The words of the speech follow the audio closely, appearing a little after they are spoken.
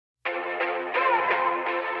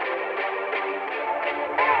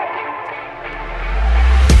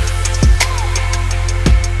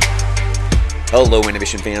Hello,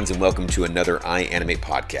 animation fans, and welcome to another iAnimate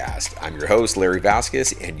podcast. I'm your host, Larry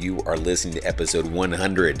Vasquez, and you are listening to episode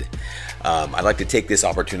 100. I'd like to take this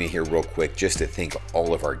opportunity here real quick just to thank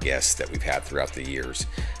all of our guests that we've had throughout the years.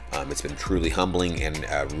 It's been truly humbling and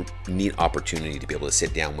a neat opportunity to be able to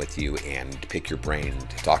sit down with you and pick your brain,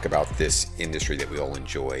 to talk about this industry that we all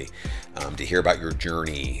enjoy, to hear about your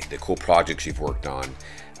journey, the cool projects you've worked on,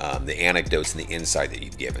 the anecdotes and the insight that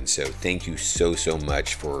you've given. So thank you so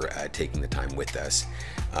much for taking the time with us.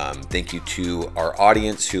 Thank you to our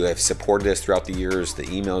audience who have supported us throughout the years, the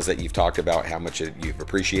emails that you've talked about, how much you've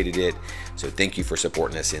appreciated it. So thank you for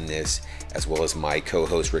supporting us in this, as well as my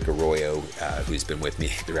co-host Rick Arroyo, who's been with me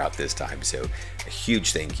throughout this time. So a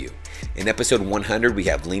huge thank you. In episode 100, we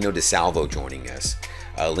have Lino DiSalvo joining us.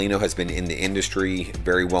 Lino has been in the industry,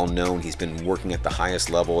 very well known. He's been working at the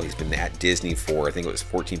highest level. He's been at Disney for, I think it was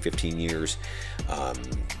 14, 15 years.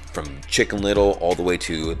 From Chicken Little all the way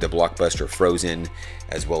to the blockbuster Frozen,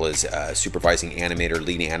 as well as supervising animator,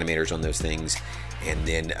 leading animators on those things, and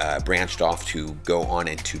then branched off to go on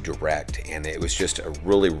and to direct. And it was just a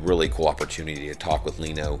really cool opportunity to talk with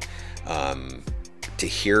Lino, to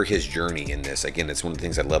hear his journey in this. Again, it's one of the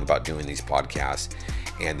things I love about doing these podcasts.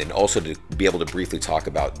 And then also to be able to briefly talk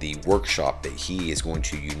about the workshop that he is going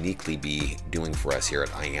to uniquely be doing for us here at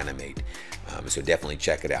iAnimate. So definitely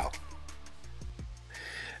check it out.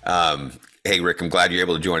 Hey, Rick, I'm glad you're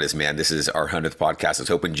able to join us, man. This is our 100th podcast. I was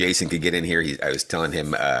hoping Jason could get in here. I was telling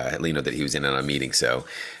him, Lino, that he was in on a meeting. So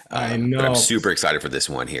I know. But I'm super excited for this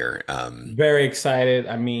one here. Very excited.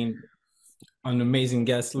 I mean, an amazing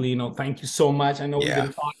guest, Lino. Thank you so much. I know we've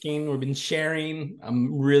been talking, we've been sharing.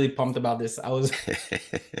 I'm really pumped about this. I was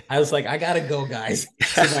like, I gotta go, guys.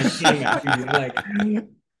 To my team. Like,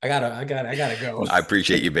 I gotta go. I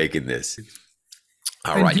appreciate you making this.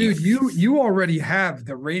 All right, dude, you already have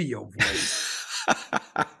the radio voice,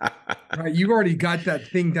 right? You already got that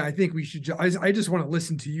thing that I think we should. I just want to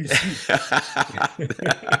listen to you speak.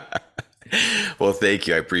 Well, thank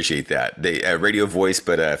you. I appreciate that. The radio voice,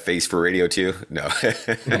 but face for radio too. No.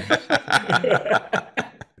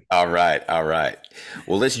 All right.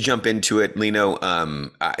 Well, let's jump into it. Lino,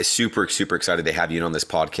 super excited to have you on this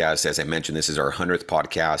podcast. As I mentioned, this is our 100th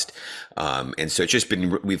podcast. And so it's just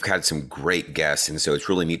been, we've had some great guests. And so it's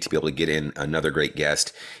really neat to be able to get in another great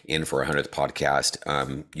guest in for our 100th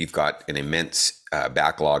podcast. You've got an immense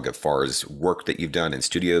backlog as far as work that you've done in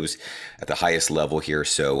studios at the highest level here.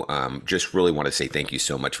 So just really want to say thank you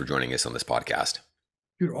so much for joining us on this podcast.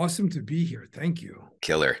 Dude, awesome to be here. Thank you.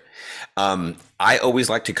 Killer. I always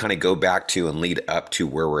like to kind of go back to and lead up to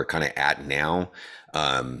where we're kind of at now.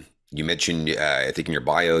 You mentioned, I think in your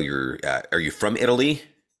bio, are you from Italy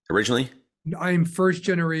originally? I'm first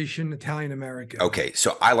generation Italian American. Okay,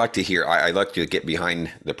 so I like to hear. I like to get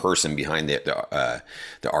behind the person behind the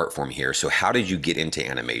art form here. So how did you get into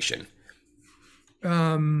animation?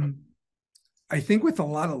 I think with a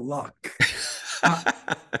lot of luck.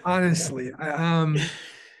 Honestly,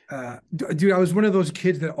 dude, I was one of those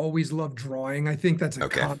kids that always loved drawing. I think that's a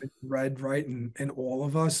common thread, right? In all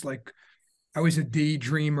of us. Like, I was a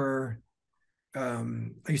daydreamer. I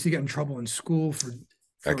used to get in trouble in school for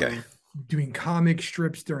doing comic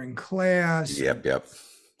strips during class. Yep.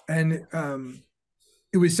 And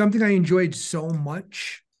it was something I enjoyed so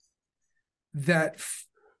much that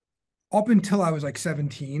up until I was like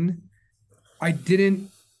 17,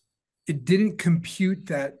 it didn't compute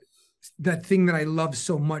that thing that I love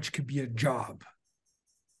so much could be a job,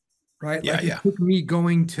 right? It took me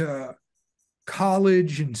going to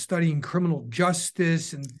college and studying criminal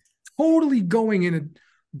justice and totally going in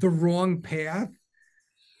the wrong path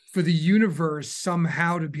for the universe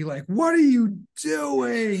somehow to be like, what are you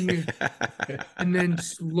doing? And then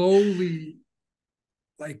slowly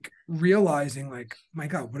like realizing like, my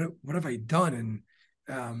God, what have I done?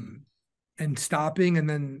 And stopping and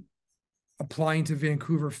then applying to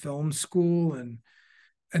Vancouver Film School. And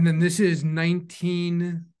then this is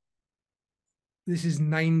 97.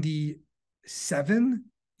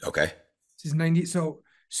 Okay. This is 90. So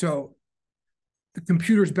the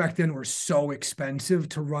computers back then were so expensive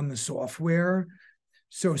to run the software.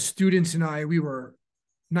 So students and we were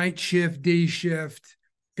night shift, day shift,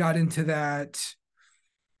 got into that.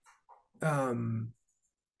 And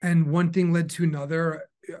one thing led to another.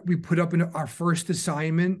 We put up our first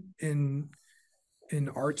assignment in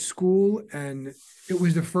art school, and it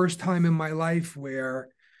was the first time in my life where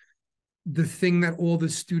the thing that all the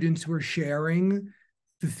students were sharing,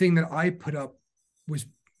 the thing that I put up was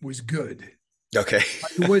good. Okay.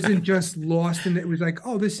 It wasn't just lost, and it was like,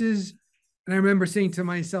 oh, this is, and I remember saying to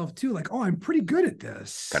myself too, like, oh, I'm pretty good at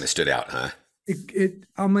this. Kind of stood out, huh?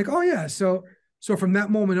 I'm like, oh yeah. So So from that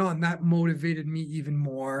moment on, that motivated me even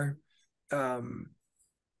more. And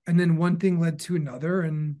then one thing led to another,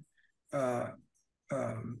 and I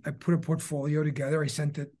put a portfolio together. I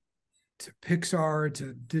sent it to Pixar,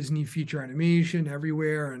 to Disney feature animation,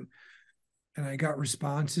 everywhere, and I got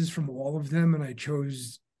responses from all of them, and I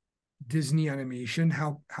chose Disney animation.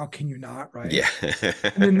 How can you not, right? Yeah.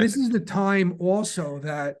 And then this is the time also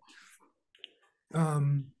that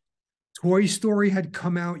Toy Story had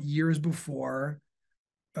come out years before.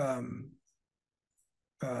 A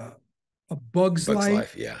Bug's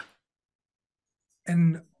Life, yeah.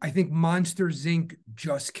 And I think Monsters Inc.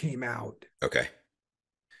 just came out. Okay.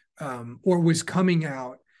 Or was coming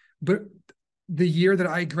out. But the year that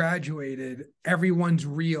I graduated, everyone's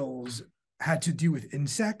reels had to do with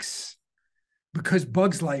insects because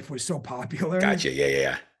Bug's Life was so popular. Gotcha.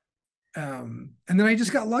 Yeah. And then I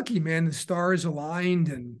just got lucky, man. The stars aligned,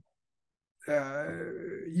 and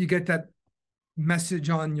you get that message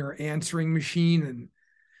on your answering machine, and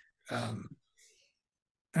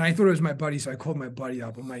I thought it was my buddy, so I called my buddy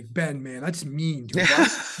up. I'm like, Ben, man, that's mean. Dude. Why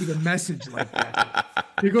would you a message like that?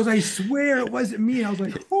 He goes, I swear it wasn't me. I was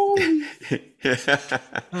like, holy.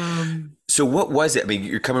 So what was it? I mean,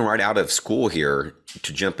 you're coming right out of school here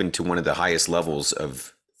to jump into one of the highest levels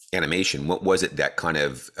of animation. What was it that kind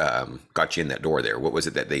of got you in that door there? What was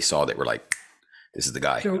it that they saw that were like, this is the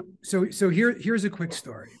guy? So here's a quick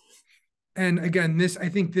story. And again, I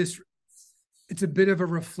think it's a bit of a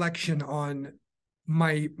reflection on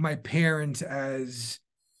my parents, as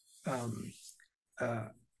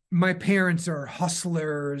my parents are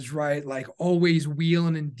hustlers, right? Like always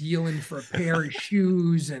wheeling and dealing for a pair of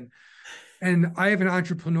shoes, and I have an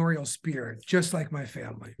entrepreneurial spirit, just like my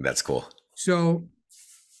family. That's cool. So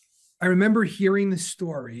I remember hearing the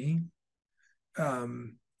story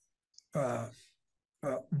while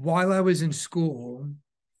I was in school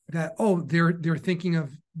that, they're thinking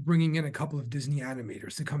of bringing in a couple of Disney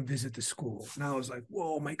animators to come visit the school. And I was like,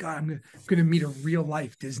 whoa, my God, I'm going to meet a real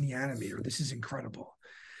life Disney animator. This is incredible.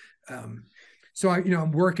 So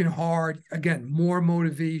I'm working hard, again, more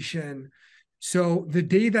motivation. So the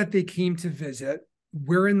day that they came to visit,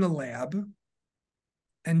 we're in the lab.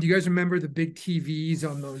 And do you guys remember the big TVs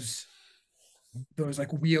on those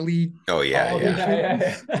like wheelie? Oh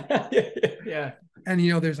yeah. Yeah. And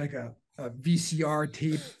there's like a VCR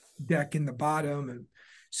tape deck in the bottom. And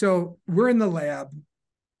so we're in the lab,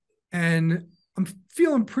 and I'm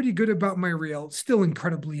feeling pretty good about my reel, still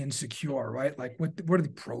incredibly insecure, right? Like what are the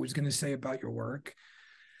pros going to say about your work?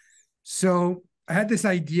 So I had this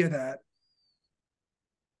idea that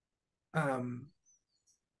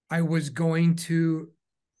I was going to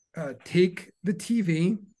take the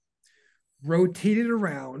TV, rotate it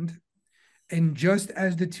around, and just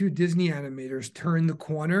as the two Disney animators turned the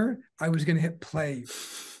corner, I was going to hit play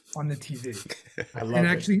on the TV. I love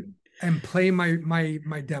it. And play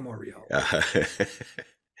my demo reel.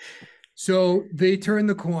 So they turn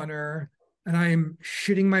the corner, and I'm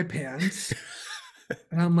shitting my pants,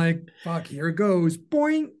 and I'm like, fuck, here it goes.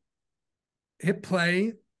 Boing. Hit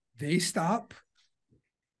play. They stop.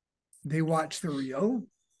 They watch the reel,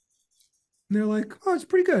 and they're like, oh, it's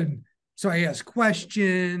pretty good. So I ask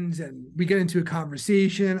questions, and we get into a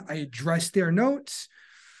conversation. I address their notes,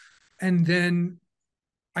 and then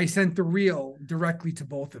I sent the reel directly to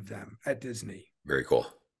both of them at Disney. Very cool.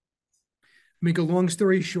 Make a long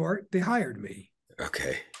story short, they hired me.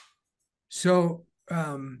 Okay. So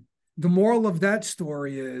the moral of that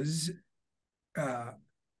story is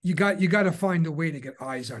you got to find a way to get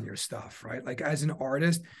eyes on your stuff, right? Like as an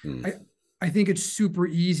artist, I think it's super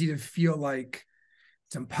easy to feel like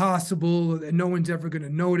it's impossible and no one's ever going to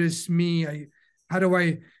notice me.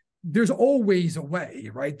 There's always a way,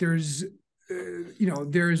 right? There's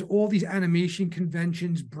all these animation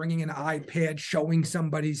conventions, bringing an iPad, showing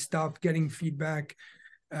somebody stuff, getting feedback.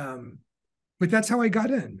 But that's how I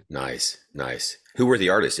got in. Nice. Who were the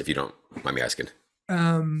artists, if you don't mind me asking?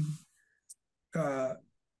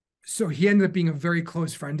 So he ended up being a very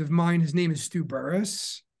close friend of mine. His name is Stu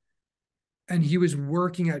Burris. And he was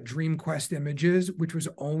working at DreamQuest Images, which was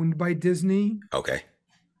owned by Disney. Okay.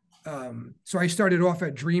 So I started off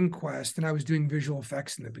at DreamQuest, and I was doing visual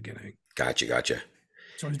effects in the beginning. Gotcha.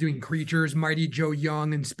 So I was doing Creatures, Mighty Joe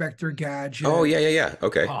Young, Inspector Gadget. Oh, yeah.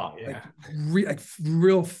 Okay. Oh, yeah. Like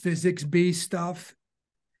real physics-based stuff.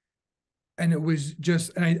 And it was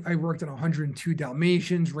just, and I worked on 102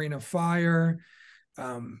 Dalmatians, Reign of Fire.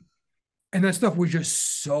 And that stuff was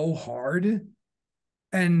just so hard.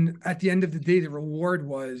 And at the end of the day, the reward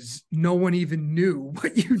was no one even knew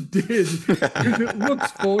what you did because it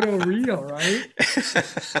looks photoreal, right?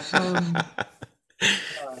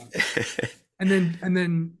 And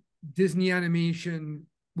then Disney Animation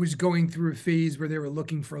was going through a phase where they were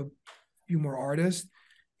looking for a few more artists.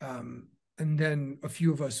 And then a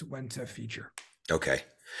few of us went to feature. Okay.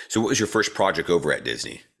 So what was your first project over at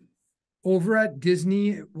Disney? Over at Disney,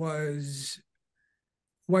 it was,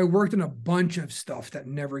 well, I worked on a bunch of stuff that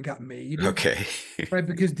never got made. Okay. Right,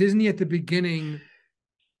 because Disney at the beginning,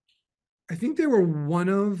 I think they were one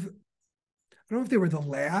of, I don't know if they were the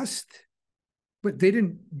last, but they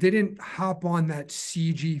didn't hop on that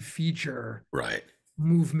CG feature Right.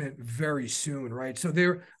 movement very soon, right? So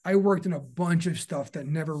I worked on a bunch of stuff that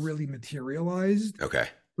never really materialized. Okay.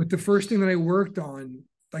 But the first thing that I worked on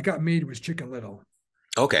that got made was Chicken Little.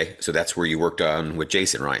 Okay. So that's where you worked on with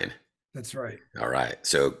Jason Ryan. That's right. All right.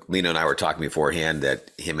 So Lino and I were talking beforehand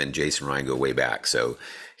that him and Jason Ryan go way back. So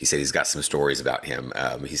he said he's got some stories about him.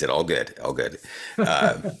 He said, all good, all good.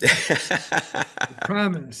 I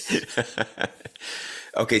promise.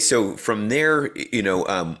 Okay. So from there,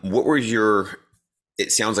 what were your,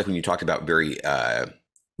 it sounds like when you talked about very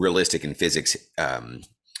realistic and physics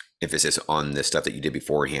emphasis on the stuff that you did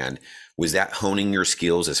beforehand, was that honing your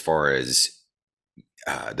skills as far as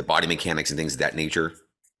the body mechanics and things of that nature?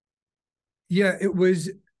 Yeah, it was,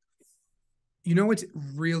 it's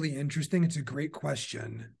really interesting. It's a great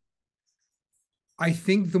question. I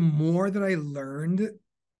think the more that I learned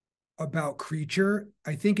about Creature,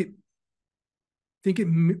 I think it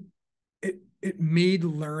made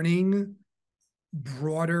learning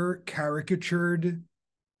broader, caricatured,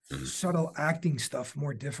 subtle acting stuff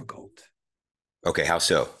more difficult. Okay, how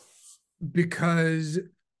so? Because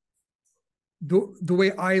the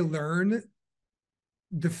way I learn,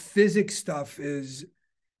 the physics stuff is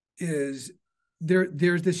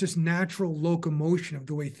there's this just natural locomotion of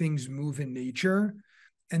the way things move in nature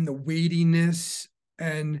and the weightiness,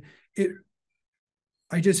 and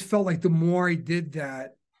I just felt like the more I did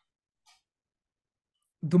that,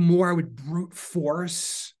 the more I would brute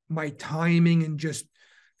force my timing and just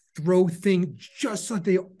throw things just so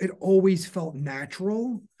that it always felt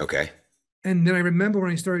natural. Okay. And then I remember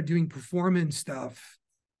when I started doing performance stuff,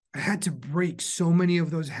 I had to break so many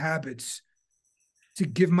of those habits to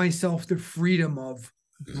give myself the freedom of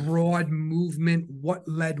broad movement, what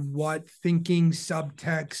led what, thinking,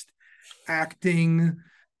 subtext, acting.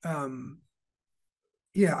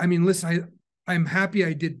 Yeah, I mean, listen, I'm happy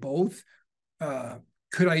I did both.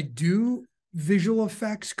 Could I do visual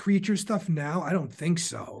effects, creature stuff now? I don't think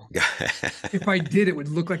so. If I did, it would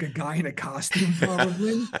look like a guy in a costume,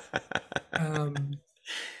 probably.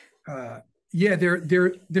 Yeah,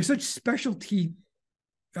 they're such specialty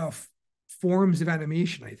forms of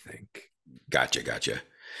animation, I think. Gotcha.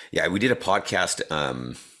 Yeah, we did a podcast.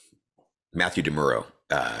 Matthew DeMuro,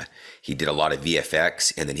 he did a lot of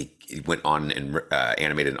VFX, and then he went on and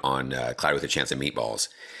animated on Cloud with a Chance of Meatballs.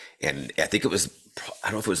 And I think it was,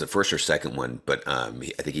 I don't know if it was the first or second one, but I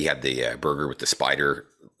think he had the burger with the spider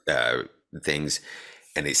things.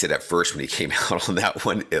 And they said at first when he came out on that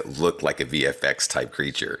one, it looked like a VFX type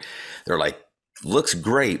creature. They're like, looks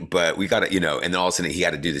great, but we got to, and then all of a sudden he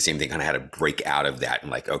had to do the same thing, kind of had to break out of that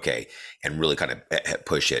and like, okay, and really kind of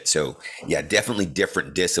push it. So yeah, definitely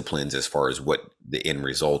different disciplines as far as what the end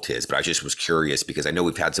result is. But I just was curious because I know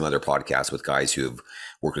we've had some other podcasts with guys who have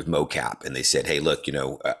worked with mocap, and they said, hey, look,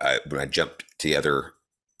 when I jumped to the other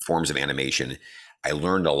forms of animation, I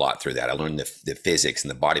learned a lot through that. I learned the physics and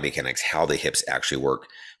the body mechanics, how the hips actually work,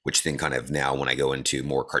 which then kind of now when I go into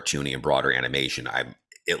more cartoony and broader animation, I'm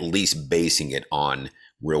at least basing it on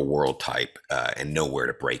real world type and know where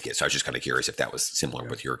to break it. So I was just kind of curious if that was similar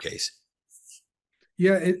with your case.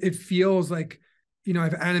 Yeah, it feels like,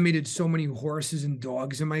 I've animated so many horses and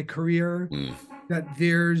dogs in my career that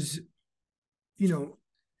there's,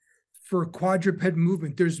 for quadruped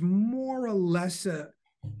movement, there's more or less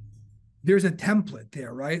there's a template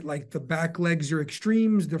there, right? Like the back legs are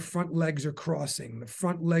extremes, the front legs are crossing. The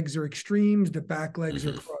front legs are extremes, the back legs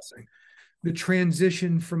are crossing. The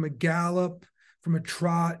transition from a gallop, from a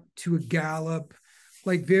trot to a gallop,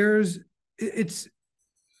 like it's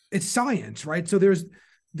science, right? So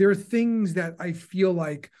there are things that I feel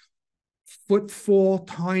like footfall,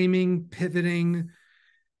 timing, pivoting,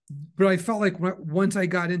 but I felt like once I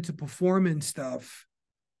got into performance stuff,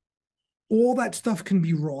 all that stuff can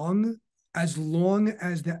be wrong as long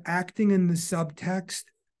as the acting and the subtext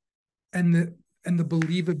and the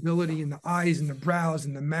believability in the eyes and the brows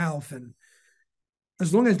and the mouth, and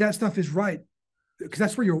as long as that stuff is right, because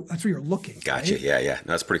that's where you're looking. Gotcha. Right? Yeah.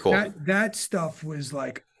 No, that's pretty cool. That stuff was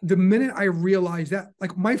like, the minute I realized that,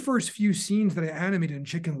 like my first few scenes that I animated in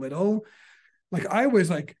Chicken Little, like I was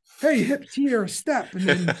like, hey, hips here, step, and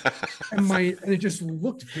then and it just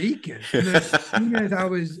looked vacant. And then as soon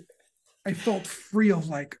as I felt free of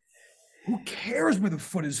like, who cares where the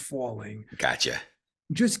foot is falling? Gotcha.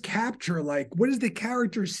 Just capture, like, what is the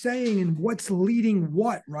character saying and what's leading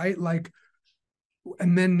what, right? Like,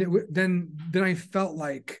 and then I felt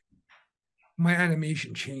like my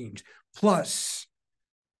animation changed. Plus,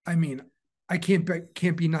 I mean, I can't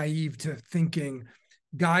be naive to thinking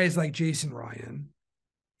guys like Jason Ryan,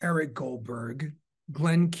 Eric Goldberg,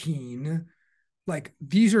 Glenn Keane, like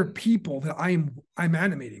these are people that I'm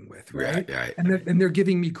animating with, right? Right. And they're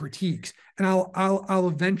giving me critiques, and I'll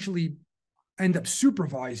eventually end up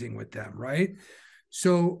supervising with them, right?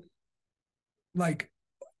 So, like,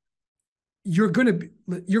 you're gonna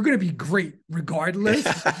be great regardless.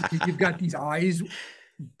 You've got these eyes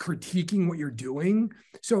critiquing what you're doing.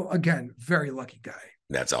 So again, very lucky guy.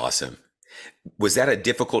 That's awesome. Was that a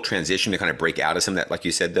difficult transition to kind of break out of some of that, like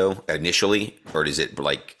you said, though, initially? Or is it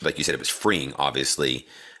like you said, it was freeing, obviously,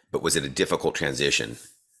 but was it a difficult transition?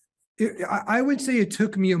 I would say it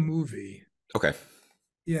took me a movie. Okay.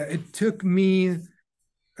 Yeah, it took me,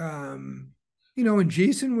 and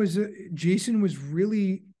Jason was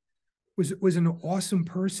really was an awesome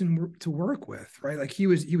person to work with, right? Like he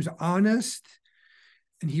was honest,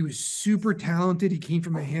 and he was super talented. He came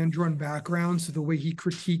from a hand-drawn background, so the way he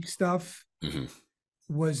critiqued stuff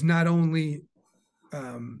was not only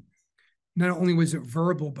was it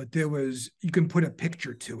verbal, but you can put a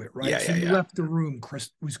picture to it, right? So you left the room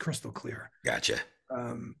was crystal clear. Gotcha.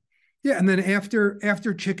 Yeah, and then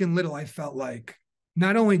after Chicken Little, I felt like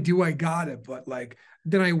not only do I got it, but like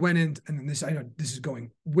then I went in, and this, I know this is going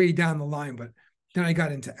way down the line, but then I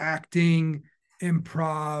got into acting,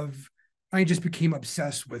 improv. I just became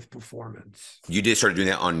obsessed with performance. You did start doing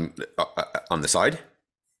that on the side?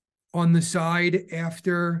 On the side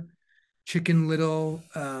after Chicken Little,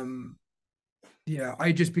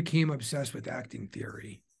 I just became obsessed with acting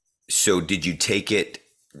theory. So did you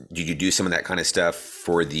do some of that kind of stuff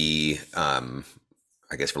for the,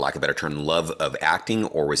 I guess for lack of a better term, love of acting,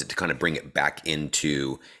 or was it to kind of bring it back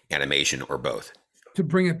into animation, or both? To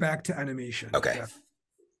bring it back to animation. Okay.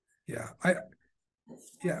 Yeah.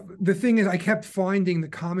 The thing is, I kept finding the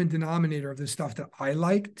common denominator of the stuff that I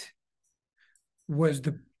liked was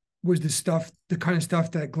the kind of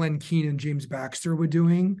stuff that Glenn Keane and James Baxter were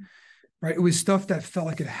doing, right? It was stuff that felt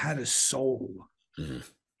like it had a soul.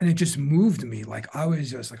 And it just moved me. Like I was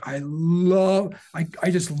just like, I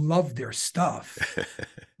just love their stuff.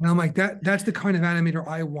 And I'm like, that's the kind of animator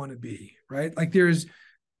I want to be, right? Like there's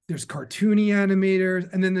cartoony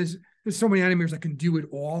animators, and then there's so many animators that can do it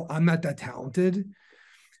all. I'm not that talented.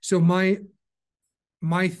 So my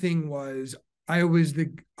thing was I was the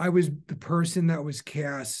person that was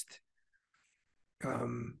cast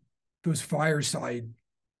those fireside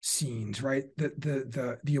scenes, right?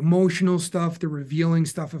 The emotional stuff, the revealing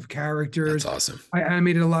stuff of characters. That's awesome. I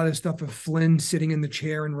animated a lot of stuff of Flynn sitting in the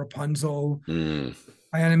chair in Rapunzel.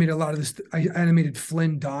 I animated a lot of this. I animated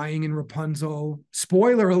Flynn dying in Rapunzel.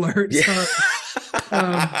 Spoiler alert. Yeah.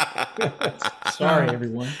 Sorry,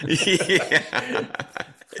 everyone.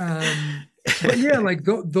 But yeah, like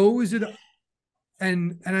those are the,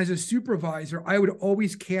 and as a supervisor, I would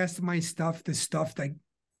always cast my stuff, the stuff that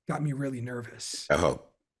got me really nervous. Oh.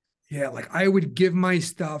 Yeah, like I would cast my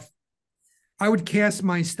stuff,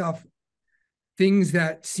 scenes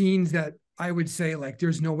that I would say, like,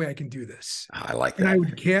 there's no way I can do this. I like that. And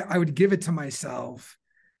I would give it to myself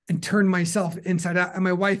and turn myself inside out. And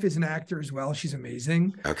my wife is an actor as well. She's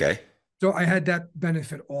amazing. Okay. So I had that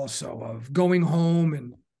benefit also of going home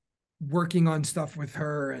and working on stuff with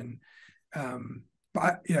her. And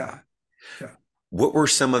yeah. What were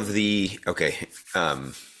some of the,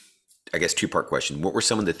 I guess two-part question. What were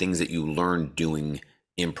some of the things that you learned doing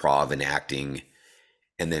improv and acting?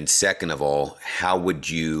 And then second of all, how would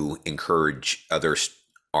you encourage other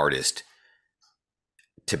artists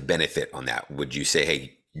to benefit on that? Would you say,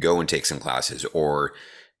 hey, go and take some classes, or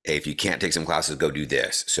hey, if you can't take some classes, go do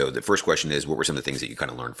this? So the first question is, what were some of the things that you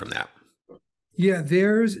kind of learned from that? Yeah,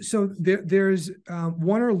 there's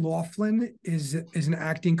Warner Laughlin is an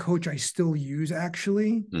acting coach I still use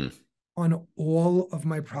actually on all of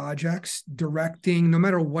my projects, directing. No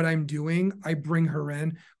matter what I'm doing, I bring her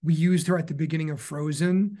in. We used her at the beginning of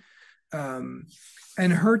Frozen, and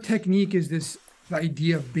her technique is the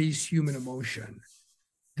idea of base human emotion.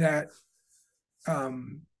 That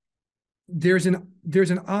there's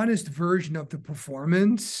an honest version of the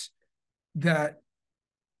performance that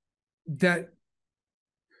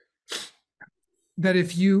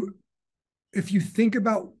if you think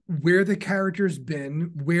about where the character's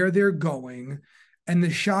been, where they're going, and the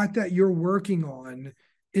shot that you're working on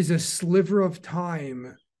is a sliver of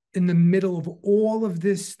time in the middle of all of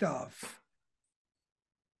this stuff.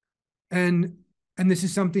 And this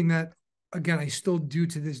is something that again, I still do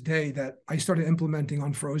to this day that I started implementing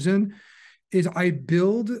on Frozen is I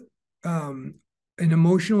build an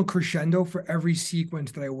emotional crescendo for every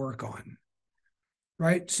sequence that I work on.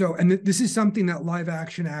 Right. So, and this is something that live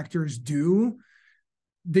action actors do.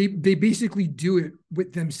 They basically do it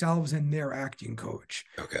with themselves and their acting coach.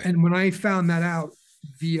 Okay. And when I found that out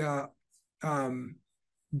via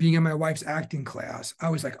being in my wife's acting class, I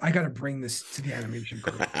was like, I got to bring this to the animation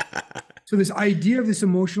group. So this idea of this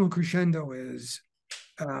emotional crescendo is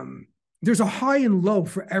there's a high and low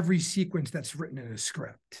for every sequence that's written in a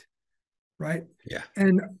script, right? Yeah.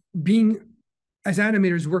 And being, as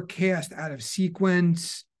animators, we're cast out of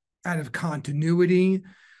sequence, out of continuity.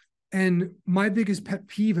 And my biggest pet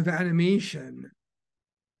peeve of animation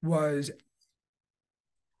was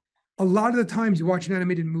a lot of the times you watch an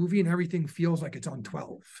animated movie and everything feels like it's on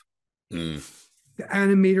 12. The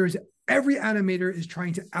animators, every animator is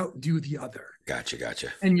trying to outdo the other. Gotcha.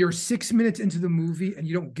 And you're 6 minutes into the movie and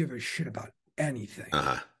you don't give a shit about anything.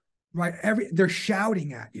 Right? They're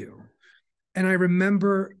shouting at you. And I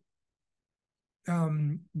remember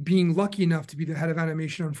being lucky enough to be the head of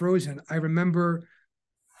animation on Frozen. I remember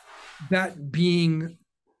that being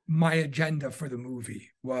my agenda for the movie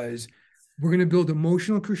was we're going to build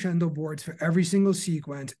emotional crescendo boards for every single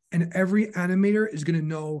sequence, and every animator is going to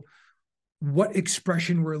know what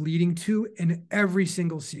expression we're leading to in every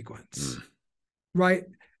single sequence. Right?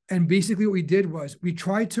 And basically what we did was we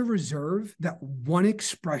tried to reserve that one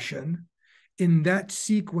expression in that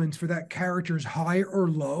sequence for that character's high or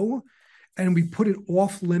low, and we put it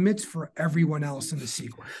off limits for everyone else in the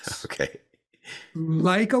sequence. Okay.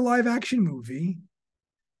 Like a live action movie,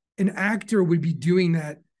 an actor would be doing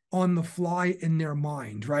that on the fly in their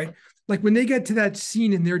mind, right? Like when they get to that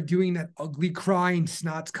scene and they're doing that ugly cry and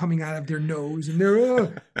snot's coming out of their nose and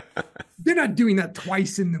they're not doing that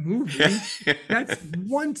twice in the movie. That's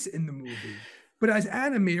once in the movie. But as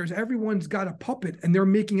animators, everyone's got a puppet and they're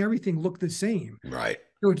making everything look the same. Right.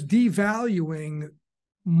 So it's devaluing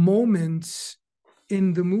moments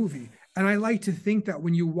in the movie. And I like to think that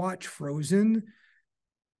when you watch Frozen,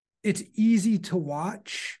 it's easy to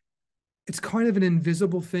watch. It's kind of an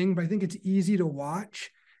invisible thing, but I think it's easy to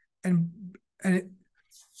watch, and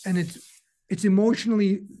it's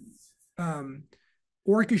emotionally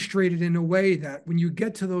orchestrated in a way that when you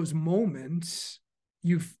get to those moments,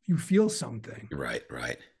 you feel something. Right.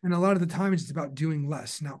 And a lot of the times it's about doing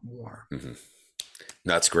less, not more. No,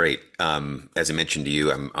 that's great. As I mentioned to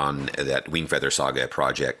you, I'm on that Wing Feather Saga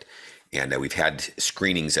project. And we've had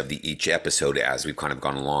screenings of each episode as we've kind of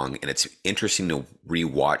gone along. And it's interesting to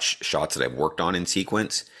rewatch shots that I've worked on in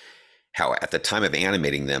sequence, how at the time of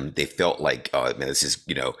animating them, they felt like, oh, man, this is,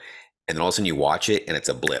 and then all of a sudden you watch it and it's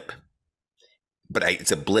a blip. But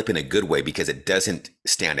it's a blip in a good way because it doesn't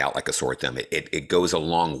stand out like a sore thumb. It goes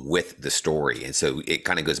along with the story. And so it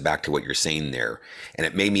kind of goes back to what you're saying there. And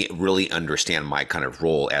it made me really understand my kind of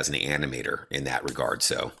role as an animator in that regard.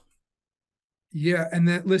 So. Yeah. And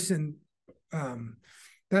that, listen,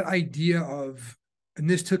 that idea of, and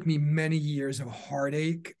this took me many years of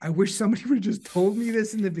heartache. I wish somebody would have just told me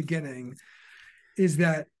this in the beginning, is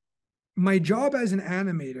that my job as an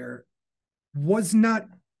animator wasn't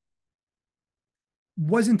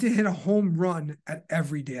to hit a home run at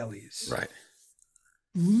every dailies. Right.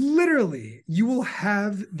 Literally, you will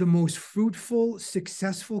have the most fruitful,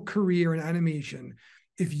 successful career in animation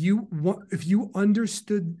if you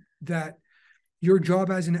understood that your job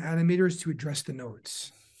as an animator is to address the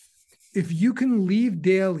notes. If you can leave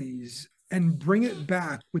dailies and bring it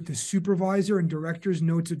back with the supervisor and director's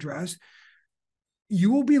notes addressed,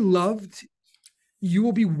 you will be loved. You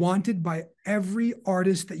will be wanted by every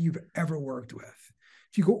artist that you've ever worked with.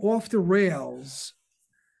 If you go off the rails,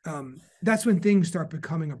 that's when things start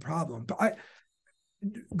becoming a problem. But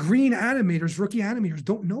green animators, rookie animators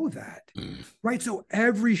don't know that, right? So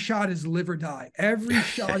every shot is live or die. Every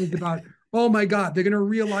shot is about, oh my God, they're going to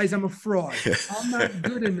realize I'm a fraud. I'm not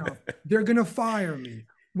good enough. They're going to fire me.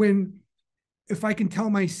 If I can tell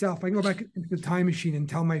myself, I can go back into the time machine and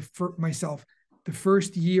tell myself the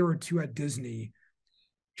first year or two at Disney,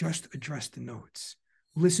 just address the notes.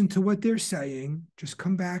 Listen to what they're saying. Just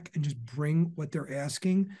come back and just bring what they're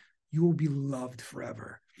asking. You will be loved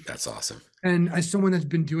forever. That's awesome. And as someone that's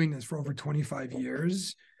been doing this for over 25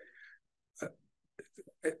 years,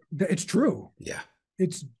 it's true. Yeah.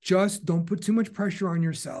 It's just don't put too much pressure on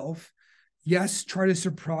yourself. Yes, try to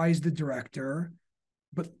surprise the director,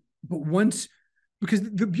 but once, because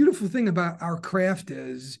the beautiful thing about our craft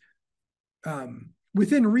is,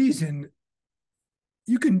 within reason,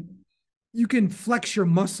 you can flex your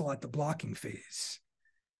muscle at the blocking phase,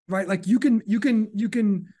 right? Like you can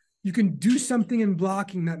you can do something in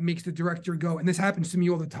blocking that makes the director go, and this happens to me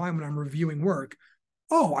all the time when I'm reviewing work.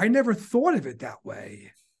 Oh, I never thought of it that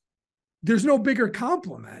way. There's no bigger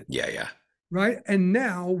compliment. Yeah. Right. And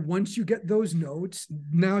now, once you get those notes,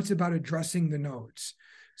 now it's about addressing the notes.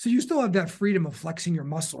 So you still have that freedom of flexing your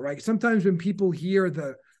muscle, right? Sometimes when people hear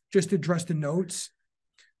just address the notes,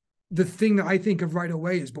 the thing that I think of right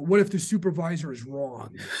away is, but what if the supervisor is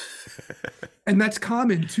wrong? And that's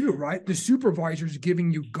common too, right? The supervisor is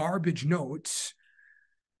giving you garbage notes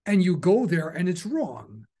and you go there and it's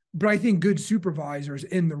wrong. But I think good supervisors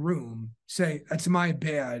in the room say, that's my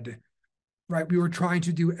bad, right? We were trying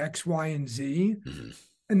to do X, Y, and Z. Mm-hmm.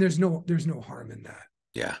 And there's no harm in that.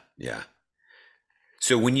 Yeah.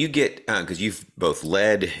 So when you get, because you've both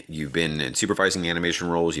led, you've been in supervising animation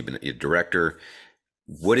roles, you've been a director,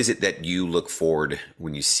 what is it that you look forward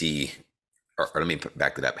when you see, or let me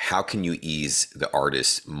back that up, how can you ease the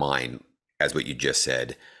artist's mind, as what you just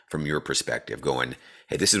said, from your perspective, going,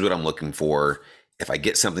 hey, this is what I'm looking for. If I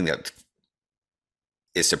get something that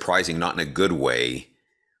is surprising, not in a good way,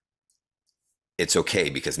 it's okay,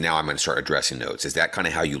 because now I'm going to start addressing notes. Is that kind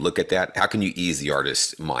of how you look at that? How can you ease the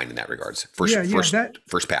artist's mind in that regards? First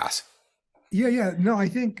pass. Yeah. No, I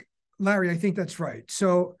think, Larry, I think that's right.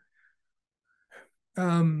 So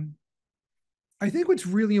I think what's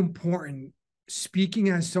really important, speaking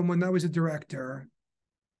as someone that was a director,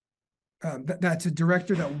 that's a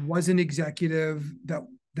director that was an executive,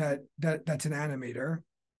 that's an animator.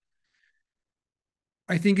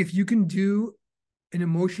 I think if you can do an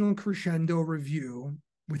emotional crescendo review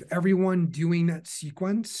with everyone doing that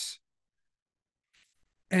sequence,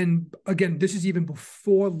 and again, this is even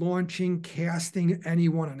before launching, casting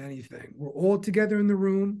anyone on anything. We're all together in the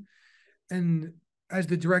room, and as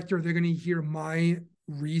the director, they're going to hear my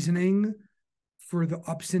reasoning for the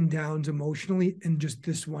ups and downs emotionally in just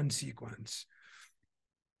this one sequence.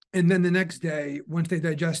 And then the next day, once they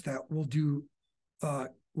digest that, we'll do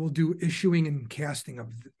issuing and casting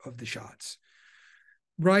of the shots.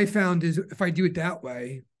 What I found is, if I do it that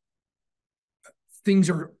way,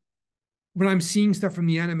 when I'm seeing stuff from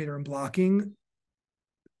the animator and blocking,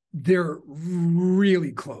 they're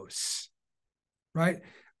really close, right?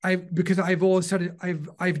 Because I've all of a sudden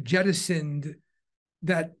I've jettisoned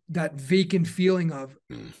that vacant feeling of,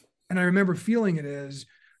 and I remember feeling it as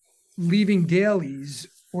leaving dailies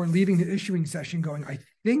or leaving the issuing session going, I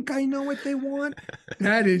think I know what they want.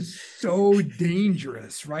 That is so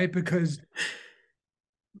dangerous, right? Because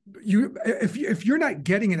if you're not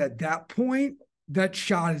getting it at that point, that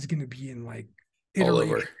shot is going to be in like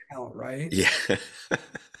iteration hell, right? Yeah.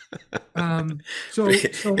 So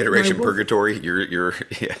iteration purgatory. You're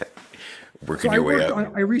working your way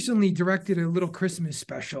up. I recently directed a little Christmas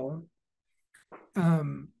special.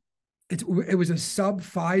 It was a sub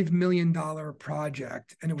 $5 million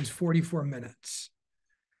project, and it was 44 minutes.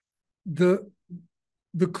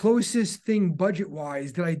 The closest thing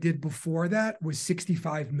budget-wise that I did before that was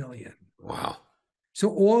 65 million. Wow. So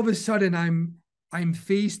all of a sudden I'm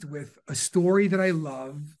faced with a story that I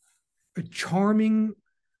love, a charming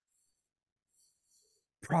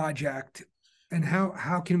project, and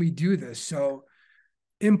how can we do this? So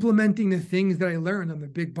implementing the things that I learned on the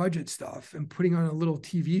big budget stuff and putting on a little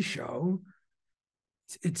TV show,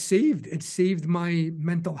 it saved my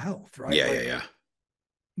mental health, right? Yeah.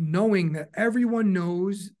 Knowing that everyone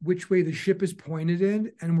knows which way the ship is pointed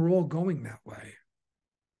in, and we're all going that way.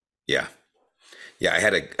 Yeah. I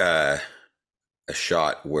had a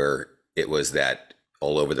shot where it was that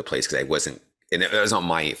all over the place, because and it was not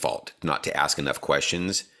my fault not to ask enough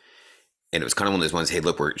questions. And it was kind of one of those ones, hey,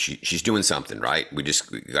 look, she's doing something, right? We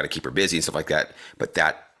got to keep her busy and stuff like that. But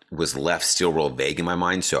that was left still real vague in my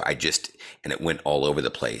mind. So and it went all over the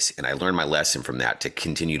place. And I learned my lesson from that to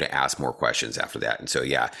continue to ask more questions after that. And so,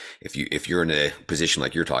 yeah, if you're in a position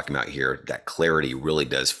like you're talking about here, that clarity really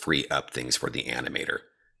does free up things for the animator.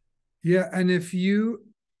 Yeah. And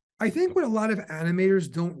I think what a lot of animators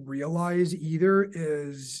don't realize either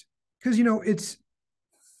is, because,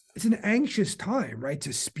 it's an anxious time, right?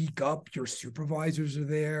 To speak up. Your supervisors are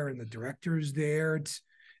there and the director is there.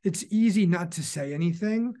 It's easy not to say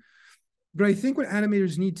anything. But I think what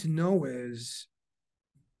animators need to know is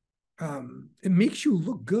it makes you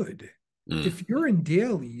look good. If you're in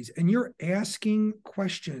dailies and you're asking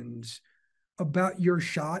questions about your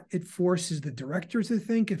shot, it forces the directors to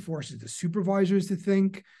think, it forces the supervisors to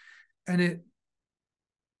think, and it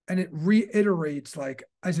reiterates, like,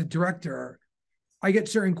 as a director, I get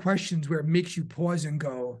certain questions where it makes you pause and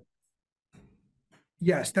go,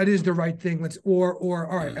 yes, that is the right thing. Or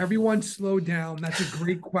all right, everyone slow down. That's a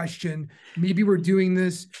great question. Maybe we're doing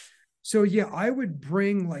this. So yeah, I would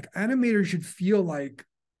bring, like, animators should feel like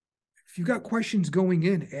if you got questions going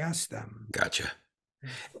in, ask them. Gotcha.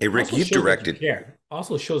 Hey, Rick, you've directed.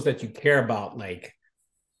 Also shows that you care about like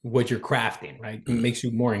what you're crafting, right? It makes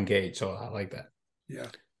you more engaged. So I like that. Yeah.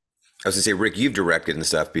 I was gonna say, Rick, you've directed and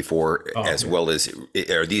stuff before, as well as,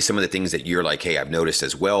 are these some of the things that you're like, hey, I've noticed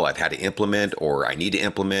as well, I've had to implement or I need to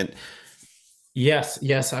implement?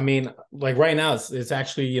 Yes. I mean, like right now, it's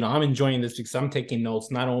actually, you know, I'm enjoying this because I'm taking notes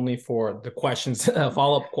not only for the questions,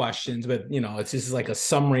 follow-up questions, but you know, it's just like a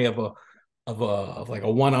summary of like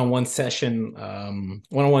a one-on-one session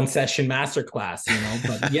masterclass, you know.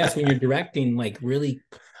 But yes, when you're directing, like really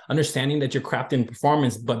understanding that you're crafting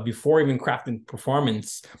performance, but before even crafting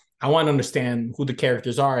performance, I want to understand who the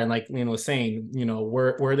characters are and, like, you know, saying, you know,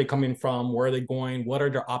 where are they coming from, where are they going, what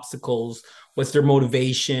are their obstacles, what's their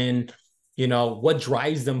motivation, you know, what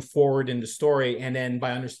drives them forward in the story. And then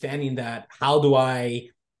by understanding that, how do I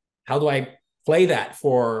play that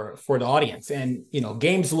for the audience? And, you know,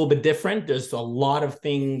 games a little bit different. There's a lot of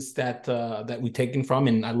things that we've taken from,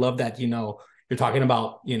 and I love that, you know, you're talking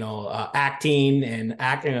about, you know, acting and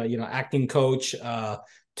acting coach.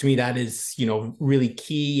 To me, that is, you know, really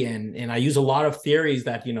key. And I use a lot of theories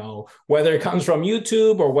that, you know, whether it comes from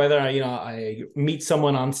YouTube or whether I meet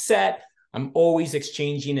someone on set, I'm always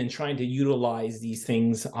exchanging and trying to utilize these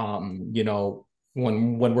things, you know,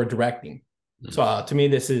 when we're directing. So to me,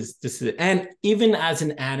 this is, and even as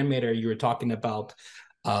an animator, you were talking about,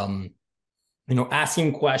 you know,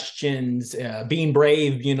 asking questions, being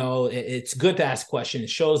brave. You know, it's good to ask questions. It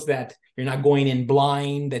shows that you're not going in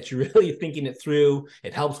blind, that you're really thinking it through.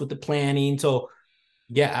 It helps with the planning. So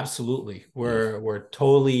yeah, absolutely. We're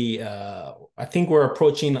totally, I think we're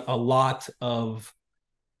approaching a lot of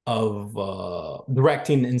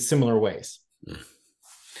directing in similar ways.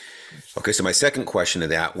 Okay, so my second question to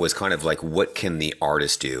that was kind of like, what can the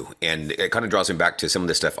artist do? And it kind of draws me back to some of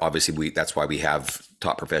the stuff. Obviously, that's why we have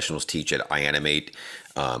top professionals teach at iAnimate,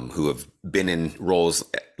 who have been in roles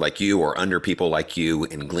like you or under people like you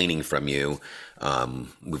and gleaning from you.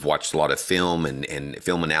 We've watched a lot of film and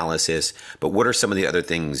film analysis, but what are some of the other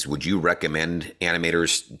things would you recommend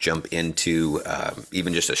animators jump into,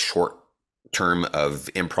 even just a short term of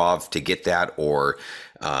improv to get that? Or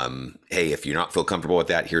hey, if you're not feel comfortable with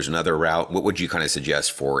that, here's another route. What would you kind of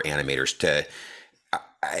suggest for animators to,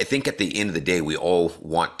 I think at the end of the day, we all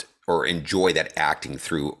want or enjoy that acting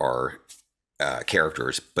through our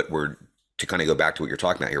characters, but to kind of go back to what you're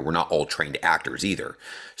talking about here, we're not all trained actors either.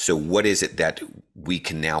 So what is it that we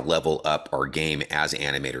can now level up our game as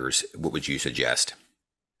animators? What would you suggest?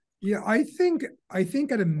 Yeah, I think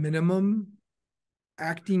at a minimum,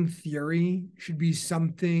 acting theory should be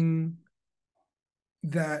something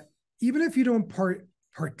that, even if you don't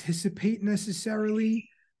participate necessarily,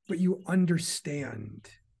 but you understand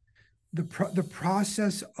the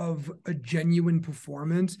process of a genuine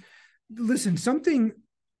performance. Listen, something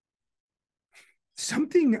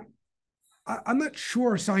I'm not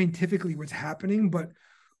sure scientifically what's happening, but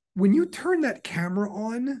when you turn that camera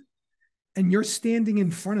on and you're standing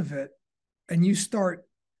in front of it and you start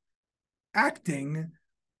acting,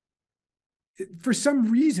 for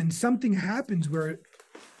some reason, something happens where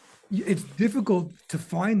it's difficult to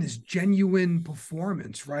find this genuine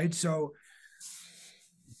performance, right? So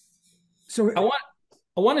I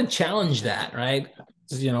want to challenge that, right?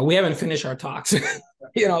 You know, we haven't finished our talks,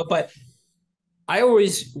 you know, but I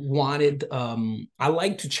always wanted, I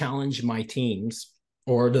like to challenge my teams,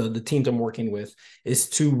 or the teams I'm working with, is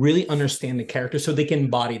to really understand the character so they can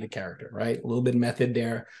embody the character, right? A little bit of method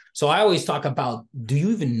there. So I always talk about, do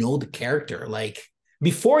you even know the character? Like,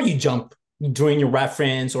 before you jump doing your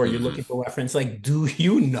reference or you're looking for reference, like, do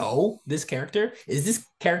you know this character? Is this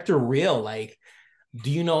character real? Like, do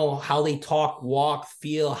you know how they talk, walk,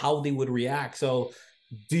 feel, how they would react? So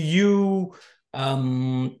do you,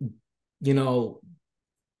 you know,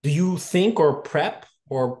 do you think or prep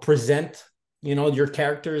or present, you know, your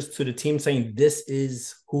characters to the team saying, this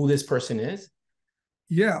is who this person is?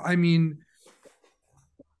 Yeah, I mean,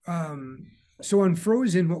 so on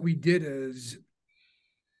Frozen, what we did is,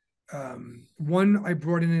 one, I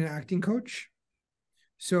brought in an acting coach.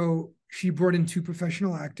 So she brought in 2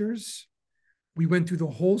 professional actors. We went through the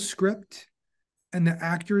whole script and the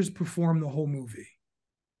actors performed the whole movie.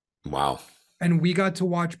 Wow. And we got to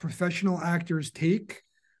watch professional actors take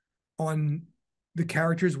on the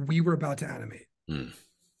characters we were about to animate.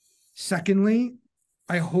 Secondly,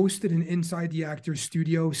 I hosted an Inside the Actors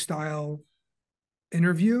studio style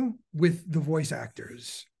interview with the voice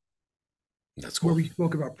actors. That's cool. Where we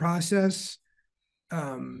spoke about process,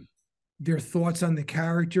 their thoughts on the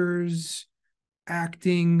characters,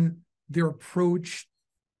 acting, their approach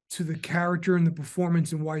to the character and the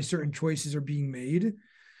performance, and why certain choices are being made.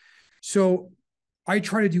 So I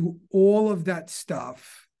try to do all of that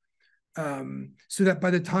stuff so that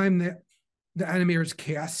by the time the animators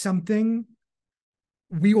cast something,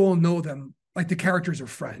 we all know them. Like the characters are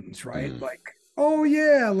friends, right? Like, oh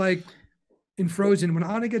yeah, like in Frozen, when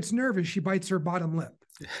Anna gets nervous, she bites her bottom lip,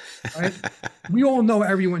 right? We all know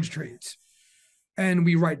everyone's traits. And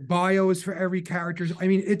we write bios for every character. I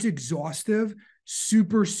mean, it's exhaustive,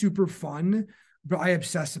 super, super fun, but I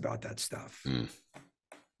obsess about that stuff.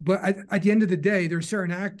 But at the end of the day, there's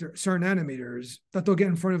certain animators that they'll get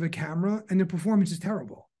in front of a camera and their performance is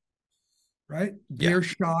terrible, right? They're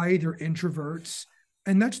shy, they're introverts,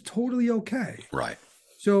 and that's totally okay. Right.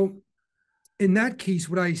 So in that case,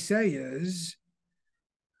 what I say is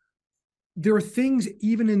there are things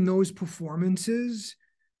even in those performances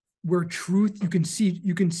where truth, you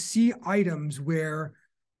can see items where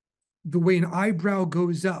the way an eyebrow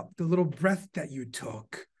goes up, the little breath that you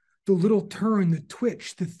took, the little turn, the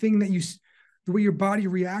twitch, the thing that the way your body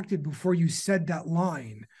reacted before you said that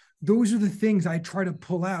line. Those are the things I try to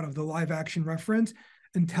pull out of the live action reference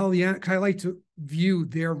and tell because I like to view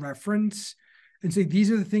their reference and say,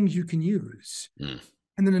 these are the things you can use.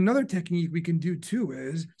 And then another technique we can do too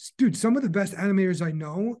is, dude, some of the best animators I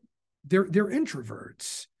know, they're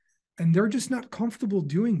introverts and they're just not comfortable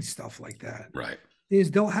doing stuff like that. Right.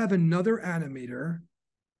 Is they'll have another animator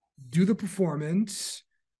do the performance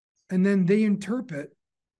and then they interpret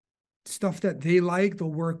stuff that they like. They'll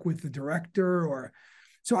work with the director or,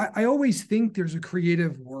 so I always think there's a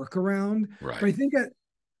creative workaround. Right. But I think that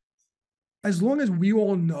as long as we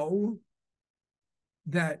all know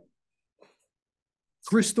that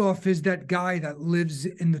Kristoff is that guy that lives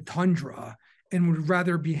in the tundra and would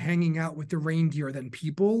rather be hanging out with the reindeer than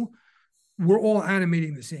people, we're all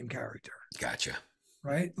animating the same character. Gotcha.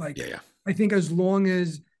 Right? Like, yeah. I think as long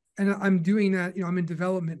as, and I'm doing that, I'm in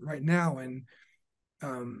development right now and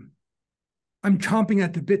I'm chomping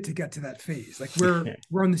at the bit to get to that phase. Like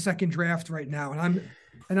we're on the second draft right now and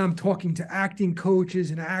I'm talking to acting coaches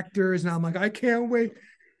and actors and I'm like, I can't wait.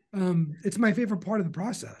 It's my favorite part of the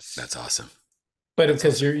process. That's awesome. But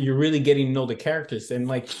because you're really getting to know the characters and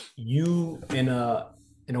like you in a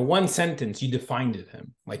one sentence, you defined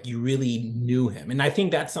him, like you really knew him. And I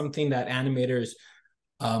think that's something that animators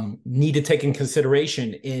need to take in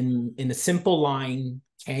consideration in a simple line.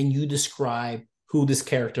 Can you describe who this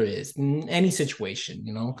character is in any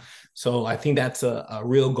situation, So I think that's a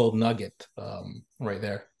real gold nugget right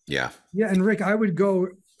there. Yeah. Yeah. And Rick, I would go,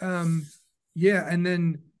 and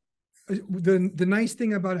then the nice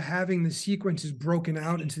thing about having the sequences broken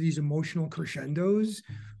out into these emotional crescendos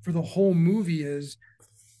for the whole movie is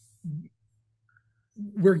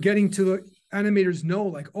we're getting to the animators know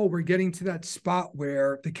like, oh, we're getting to that spot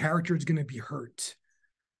where the character is going to be hurt,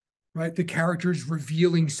 right? The character is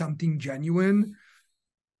revealing something genuine.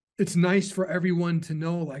 It's nice for everyone to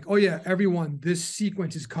know like, oh yeah, everyone, this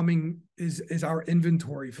sequence is coming, is our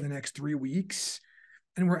inventory for the next 3 weeks.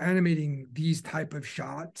 And we're animating these type of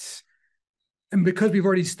shots. And because we've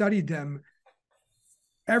already studied them,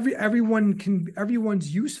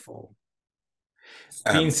 everyone's useful.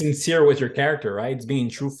 Being sincere with your character, right? It's being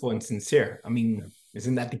truthful and sincere. I mean,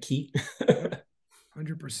 isn't that the key?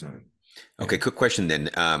 100%. Okay, quick question then.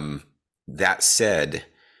 That said,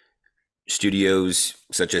 studios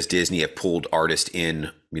such as Disney have pulled artists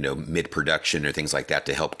in, mid-production or things like that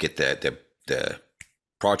to help get the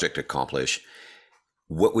project accomplished.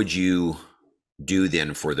 What would you do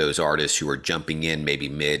then for those artists who are jumping in maybe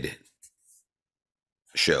mid-show,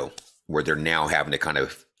 where they're now having to kind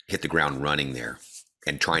of hit the ground running there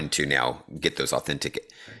and trying to now get those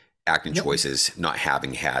authentic acting choices, not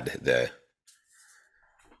having had the...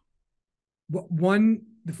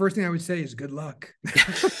 The first thing I would say is good luck.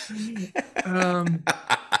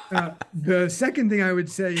 The second thing I would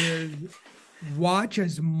say is watch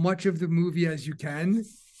as much of the movie as you can.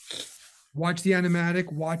 Watch the animatic,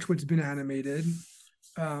 watch what's been animated,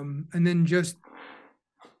 and then just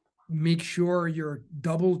make sure you're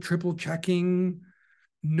double, triple checking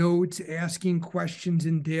notes, asking questions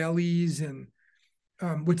in dailies. And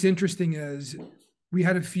what's interesting is we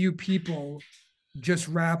had a few people just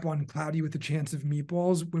rap on Cloudy with a Chance of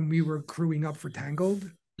Meatballs when we were crewing up for Tangled.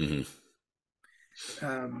 Mm-hmm.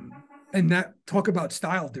 And that talk about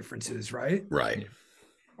style differences, right? Right.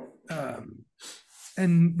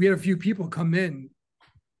 And we had a few people come in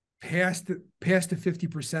past the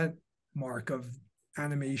 50% mark of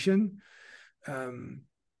animation. And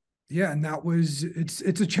that was, it's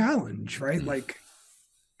a challenge, right? Mm-hmm. Like,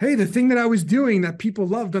 hey, the thing that I was doing that people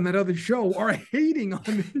loved on that other show are hating on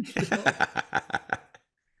this show.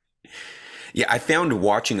 Yeah, I found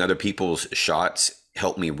watching other people's shots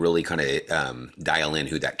helped me really kind of dial in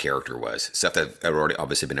who that character was. Stuff that had already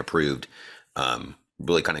obviously been approved,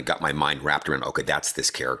 really kind of got my mind wrapped around, okay, that's this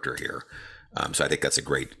character here. So I think that's a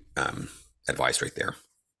great advice right there.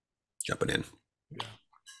 Jumping in.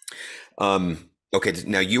 Yeah. Okay,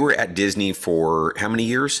 now you were at Disney for how many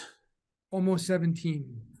years? Almost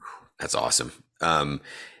 17. That's awesome.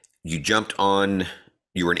 You jumped on,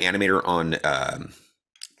 you were an animator on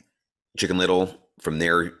Chicken Little. From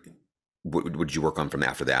there, what did you work on from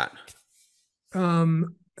after that? And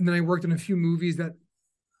then I worked on a few movies that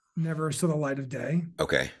never saw the light of day.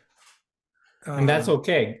 Okay. And that's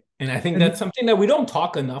okay. And I think that's something that we don't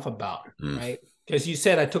talk enough about, right? Because you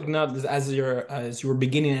said I took notes as you were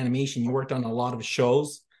beginning animation, you worked on a lot of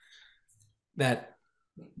shows that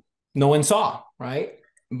no one saw, right?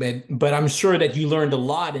 But I'm sure that you learned a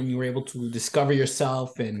lot and you were able to discover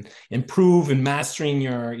yourself and improve and mastering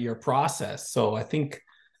your process. So I think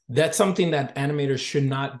that's something that animators should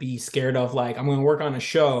not be scared of. Like, I'm going to work on a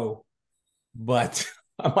show, but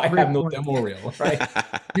I might have no demo reel, right?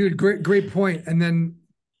 Dude, great point. And then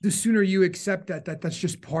the sooner you accept that's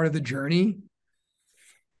just part of the journey,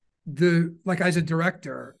 like as a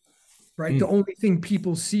director, right? The only thing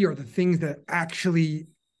people see are the things that actually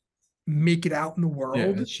make it out in the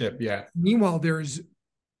world. Yeah. Meanwhile, there's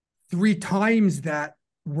 3 times that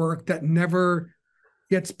work that never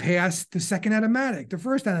gets past the second animatic, the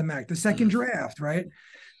first animatic, the second draft, right?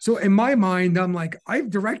 So in my mind, I'm like, I've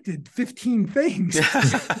directed 15 things,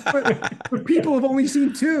 but people have only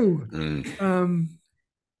seen 2.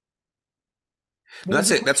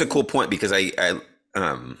 That's a cool point, because I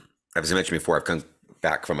as I mentioned before, I've come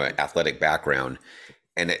back from an athletic background,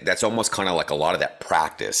 and that's almost kind of like a lot of that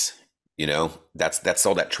practice. You know, that's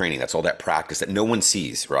all that training, that's all that practice that no one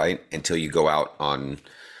sees, right? Until you go out on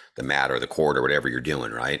the mat or the court or whatever you're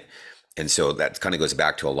doing, right? And so that kind of goes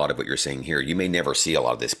back to a lot of what you're saying here. You may never see a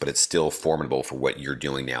lot of this, but it's still formidable for what you're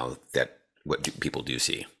doing now, that what people do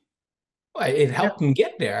see. It helped them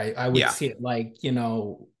get there. I would see it like,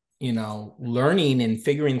 learning and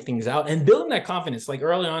figuring things out and building that confidence. Like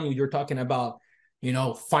early on, you were talking about,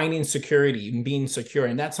 finding security and being secure.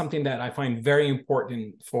 And that's something that I find very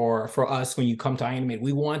important for us when you come to iAnimate.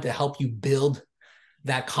 We want to help you build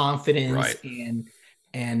that confidence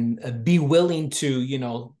and be willing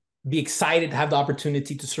to, be excited to have the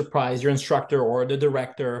opportunity to surprise your instructor or the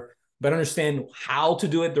director, but understand how to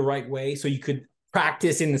do it the right way so you could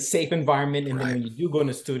practice in a safe environment. And then when you do go in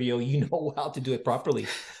the studio, you know how to do it properly.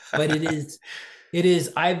 But it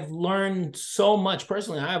is, I've learned so much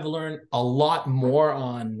personally. I've learned a lot more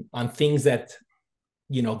on things that,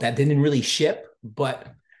 that didn't really ship, but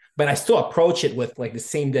I still approach it with like the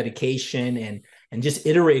same dedication and just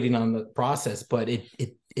iterating on the process. But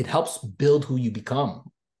it helps build who you become,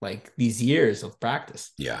 like these years of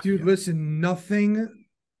practice. Yeah. Dude, listen, nothing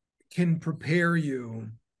can prepare you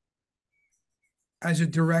as a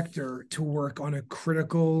director to work on a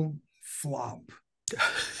critical flop.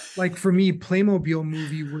 Like for me, Playmobil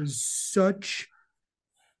movie was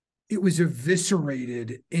it was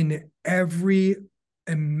eviscerated in every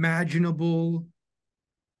imaginable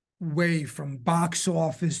way, from box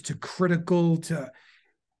office to critical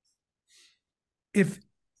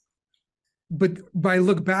but I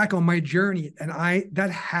look back on my journey and that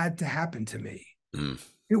had to happen to me.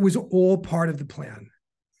 It was all part of the plan.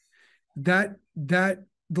 That the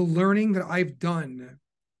learning that I've done,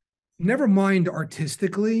 never mind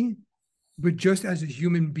artistically, but just as a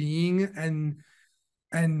human being and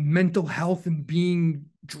mental health and being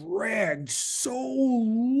dragged so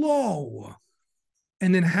low.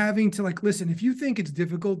 And then having to listen, if you think it's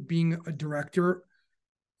difficult being a director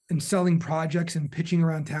and selling projects and pitching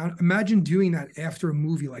around town, imagine doing that after a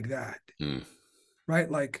movie like that. Right?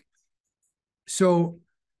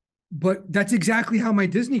 But that's exactly how my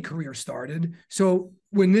Disney career started. So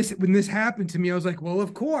when this happened to me, I was like, well,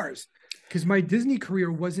 of course, because my Disney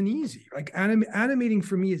career wasn't easy. Like animating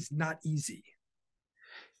for me is not easy.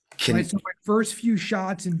 Right? So my first few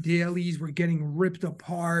shots and dailies were getting ripped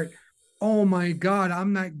apart. Oh my God,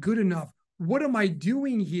 I'm not good enough. What am I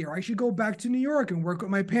doing here? I should go back to New York and work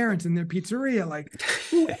with my parents in their pizzeria. Like,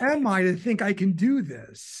 who am I to think I can do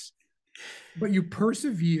this? But you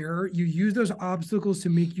persevere, you use those obstacles to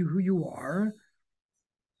make you who you are.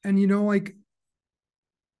 And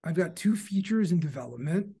I've got 2 features in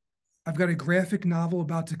development. I've got a graphic novel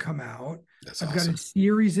about to come out. That's awesome. I've got a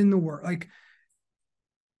series in the work.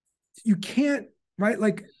 You can't, right?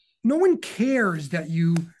 No one cares that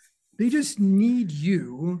they just need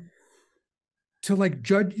you to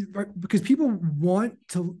judge, right? Because people want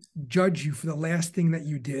to judge you for the last thing that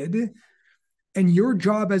you did. And your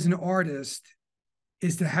job as an artist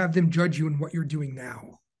is to have them judge you in what you're doing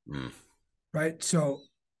now. Right? So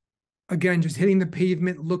again, just hitting the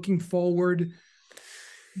pavement, looking forward,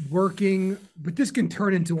 working, but this can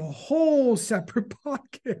turn into a whole separate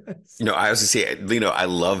podcast. You know, I was to say, Lino, I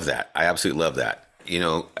love that. I absolutely love that. You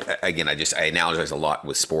know, again, I analogize a lot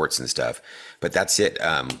with sports and stuff, but that's it.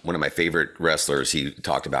 One of my favorite wrestlers, he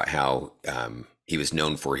talked about how he was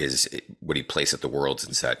known for what he placed at the Worlds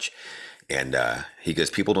and such. And he goes,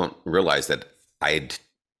 people don't realize that I had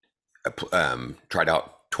tried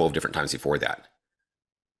out 12 different times before that.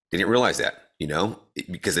 They didn't realize that, you know,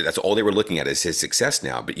 because that's all they were looking at is his success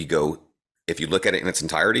now. But you go, if you look at it in its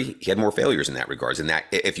entirety, he had more failures in that regards, and that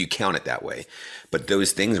if you count it that way. But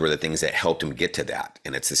those things were the things that helped him get to that.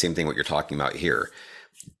 And it's the same thing what you're talking about here.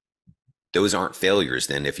 Those aren't failures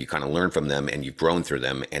then if you kind of learn from them and you've grown through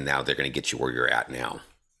them, and now they're going to get you where you're at now.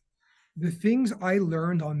 The things I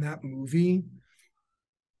learned on that movie,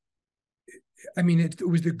 I mean, it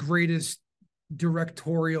was the greatest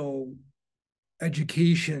directorial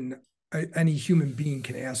education any human being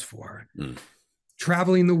can ask for.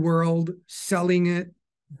 Traveling the world, selling it,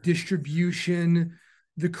 distribution,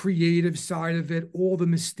 the creative side of it, all the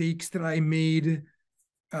mistakes that I made.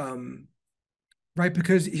 Right.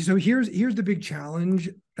 Because so here's the big challenge.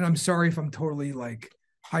 And I'm sorry if I'm totally like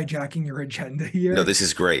hijacking your agenda here. No, this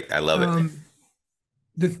is great. I love it.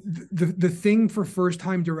 The thing for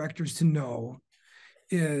first-time directors to know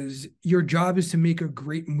is your job is to make a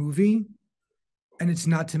great movie, and it's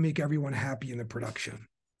not to make everyone happy in the production.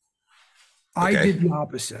 Okay. I did the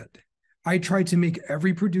opposite. I tried to make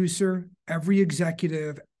every producer, every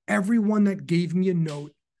executive, everyone that gave me a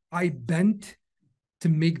note, I bent to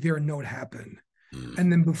make their note happen.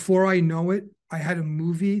 And then before I know it, I had a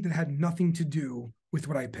movie that had nothing to do with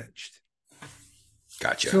what I pitched.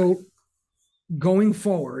 Gotcha. So going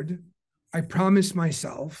forward, I promised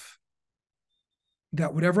myself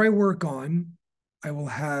that whatever I work on, I will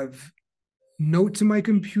have notes in my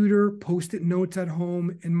computer, Post-it notes at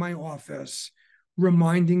home in my office,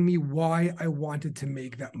 reminding me why I wanted to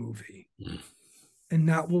make that movie. And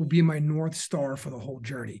that will be my North Star for the whole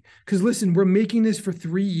journey. Because listen, we're making this for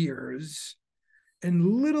 3 years,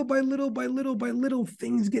 and little by little by little by little,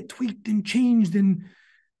 things get tweaked and changed. And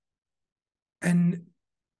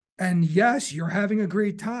yes, you're having a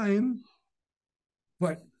great time,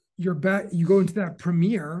 but you're back, you go into that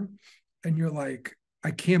premiere and you're like,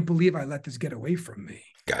 I can't believe I let this get away from me.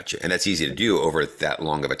 Gotcha. And that's easy to do over that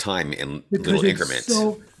long of a time in little increments.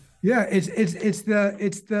 So yeah, it's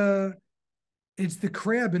the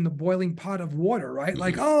crab in the boiling pot of water, right?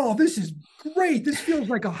 Like, oh, this is great. This feels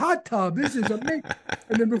like a hot tub. This is amazing.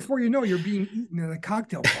 And then before you know, you're being eaten at a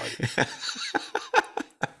cocktail party.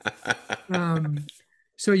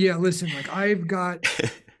 So yeah, listen, like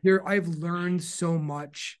I've learned so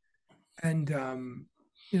much, and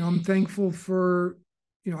you know, I'm thankful for,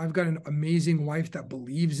 you know, I've got an amazing wife that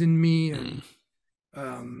believes in me,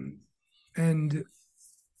 and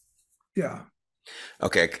yeah.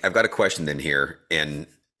 Okay, I've got a question then here, and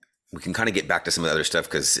we can kind of get back to some of the other stuff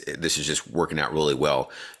because this is just working out really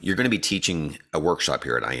well. You're going to be teaching a workshop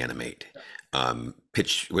here at iAnimate.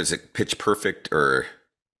 Pitch Perfect, or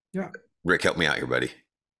yeah, Rick, help me out here, buddy.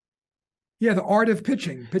 Yeah, the art of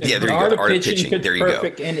pitching. Yeah, there you go. The art of pitching. There you go.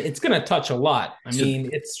 And it's going to touch a lot. I mean,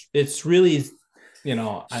 it's really, you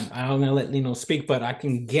know, I'm going to let Lino speak, but I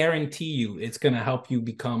can guarantee you it's going to help you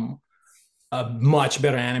become a much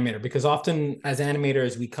better animator, because often as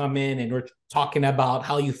animators we come in and we're talking about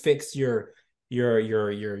how you fix your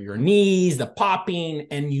knees, the popping,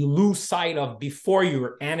 and you lose sight of before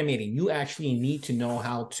you're animating. You actually need to know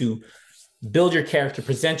how to build your character,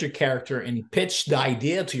 present your character, and pitch the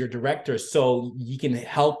idea to your director so you can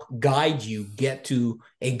help guide you get to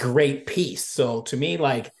a great piece. So to me,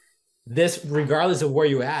 like this, regardless of where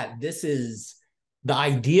you're at, this is the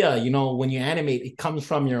idea. You know, when you animate, it comes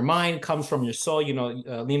from your mind, comes from your soul. You know,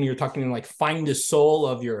 Lino, you're talking like find the soul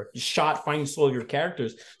of your shot, find the soul of your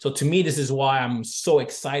characters. So to me, this is why I'm so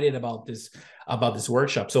excited about this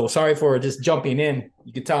workshop. So sorry for just jumping in.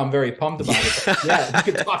 You can tell I'm very pumped about it. Yeah, you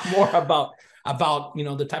could talk more about you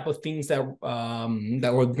know, the type of things that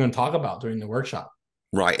that we're going to talk about during the workshop.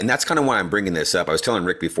 Right. And that's kind of why I'm bringing this up. I was telling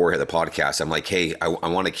Rick before the podcast, I'm like, hey, I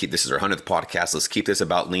want to keep, this is our 100th podcast. Let's keep this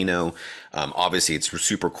about Lino. Obviously it's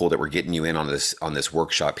super cool that we're getting you in on this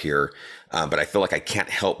workshop here. But I feel like I can't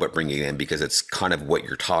help but bring you in because it's kind of what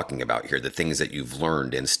you're talking about here, the things that you've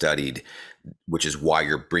learned and studied, which is why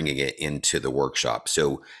you're bringing it into the workshop.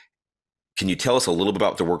 So can you tell us a little bit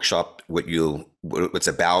about the workshop, what it's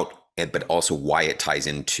about, but also why it ties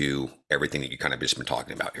into everything that you kind of just been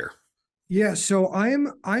talking about here? Yeah, so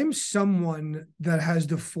I'm someone that has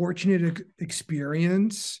the fortunate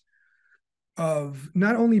experience of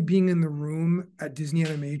not only being in the room at Disney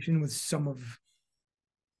Animation with some of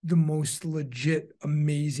the most legit,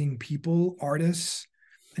 amazing people, artists,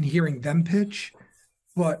 and hearing them pitch,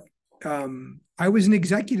 but I was an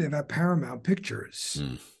executive at Paramount Pictures.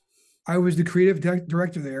 I was the creative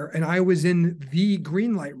director there, and I was in the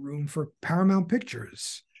green light room for Paramount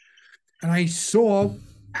Pictures. And I saw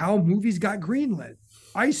how movies got greenlit.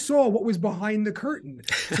 I saw what was behind the curtain.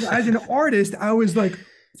 So as an artist, I was like,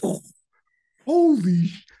 oh,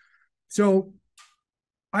 holy. So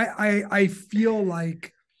I feel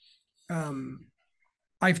like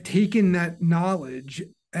I've taken that knowledge,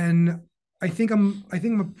 and I think I'm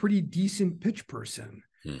a pretty decent pitch person.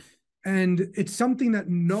 And it's something that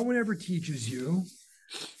no one ever teaches you.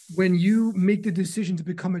 When you make the decision to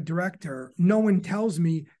become a director, no one tells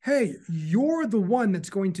me, hey, you're the one that's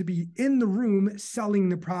going to be in the room selling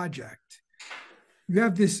the project. You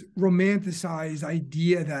have this romanticized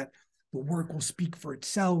idea that the work will speak for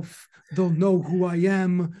itself. They'll know who I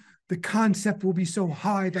am. The concept will be so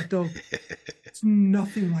high that it's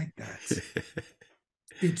nothing like that.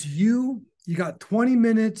 It's you got 20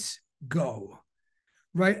 minutes, go.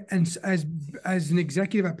 Right. And as an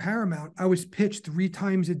executive at Paramount, I was pitched 3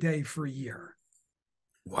 times a day for a year.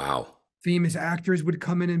 Wow. Famous actors would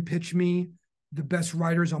come in and pitch me. The best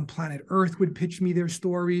writers on planet Earth would pitch me their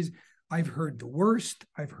stories. I've heard the worst.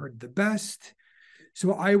 I've heard the best.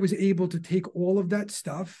 So I was able to take all of that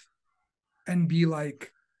stuff and be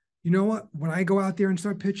like, you know what? When I go out there and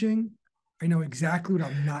start pitching, I know exactly what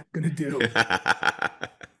I'm not going to do.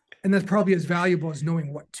 And that's probably as valuable as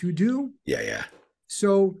knowing what to do. Yeah.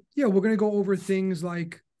 So, yeah, we're going to go over things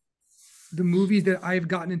like the movies that I've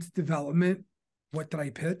gotten into development. What did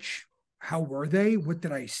I pitch? How were they? What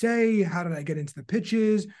did I say? How did I get into the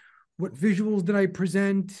pitches? What visuals did I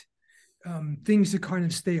present? Things to kind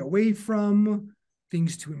of stay away from,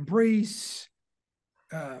 things to embrace.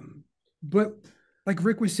 But like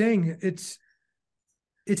Rick was saying, it's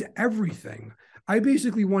everything. I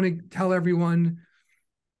basically want to tell everyone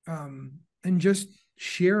and just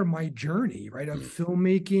share my journey, right, of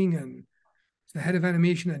filmmaking, and as the head of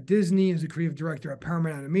animation at Disney, as a creative director at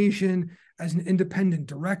Paramount Animation, as an independent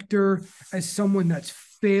director, as someone that's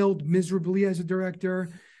failed miserably as a director,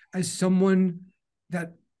 as someone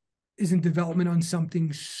that is in development on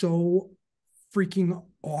something so freaking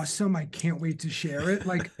awesome. I can't wait to share it.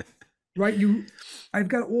 Like, right, I've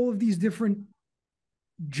got all of these different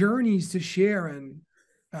journeys to share, and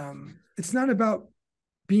it's not about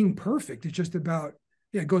being perfect. It's just about,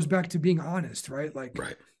 it goes back to being honest, right? Like,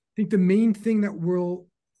 right. I think the main thing that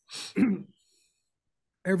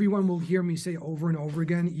everyone will hear me say over and over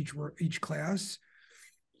again, each class,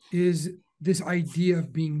 is this idea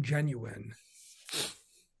of being genuine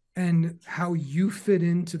and how you fit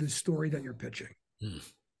into the story that you're pitching,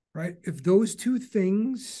 right? If those two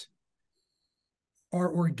things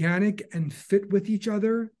are organic and fit with each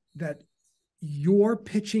other, that you're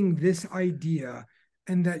pitching this idea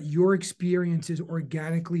and that your experiences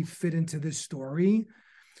organically fit into this story,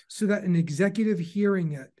 so that an executive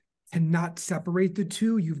hearing it cannot separate the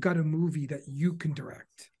two, you've got a movie that you can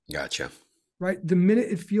direct. Gotcha. Right? The minute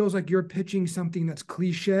it feels like you're pitching something that's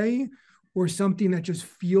cliche or something that just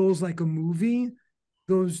feels like a movie,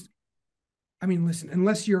 listen,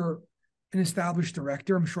 unless you're an established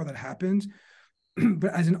director, I'm sure that happens.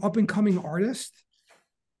 But as an up-and-coming artist,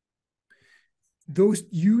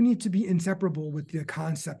 you need to be inseparable with the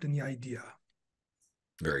concept and the idea.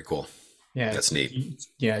 Very cool. Yeah, that's neat.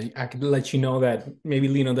 Yeah, I could let you know that maybe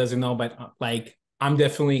Lino doesn't know, but like, I'm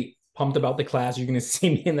definitely pumped about the class. You're gonna see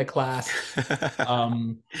me in the class.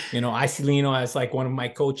 I see Lino as like one of my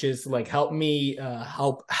coaches, like help me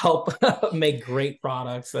help make great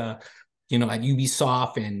products. At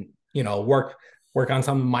Ubisoft, and work on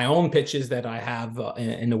some of my own pitches that I have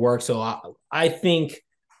in the work. So I think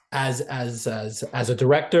as a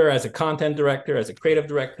director, as a content director, as a creative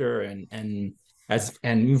director, and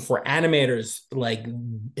for animators, like,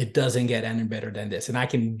 it doesn't get any better than this. And I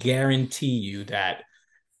can guarantee you that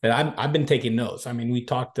I've been taking notes. I mean, we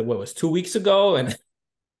talked 2 weeks ago, and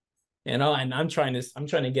and I'm trying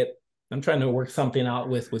to work something out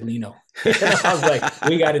with Lino. I was like,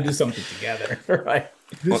 we got to do something together, right?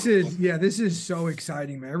 This is so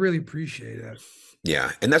exciting, man. I really appreciate it.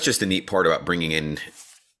 Yeah, and that's just the neat part about bringing in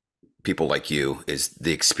people like you, is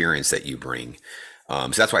the experience that you bring. So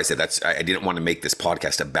that's why I said I didn't want to make this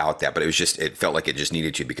podcast about that, but it felt like it just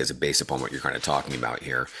needed to, because of based upon what you're kind of talking about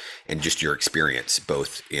here, and just your experience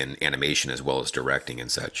both in animation as well as directing and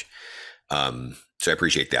such. So I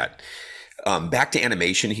appreciate that. Back to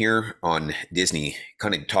animation here on Disney,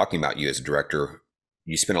 kind of talking about you as a director.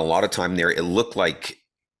 You spent a lot of time there. It looked like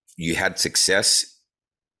you had success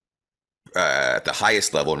at the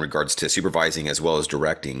highest level in regards to supervising as well as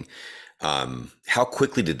directing. How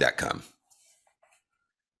quickly did that come?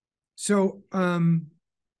 So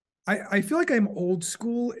I feel like I'm old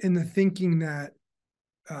school in the thinking that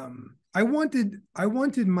I wanted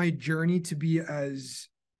my journey to be as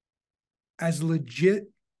legit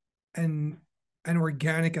and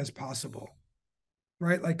organic as possible,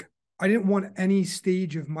 right? Like I didn't want any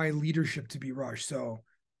stage of my leadership to be rushed. So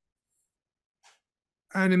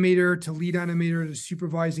animator to lead animator to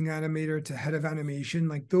supervising animator to head of animation,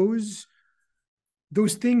 like those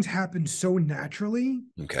things happen so naturally.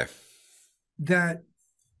 Okay. That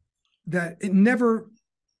it never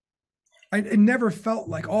felt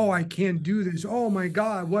like, oh, I can't do this. Oh my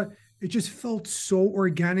God, what? It just felt so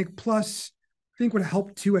organic. Plus, I think what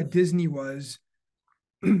helped too at Disney was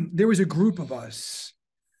there was a group of us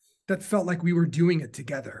that felt like we were doing it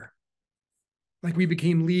together. Like we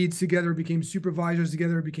became leads together, became supervisors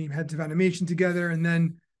together, became heads of animation together. And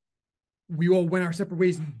then we all went our separate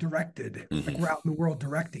ways and directed. Mm-hmm. Like we're out in the world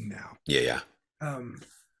directing now. Yeah.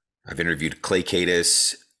 I've interviewed Clay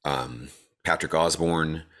Cadis, Patrick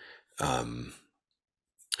Osborne.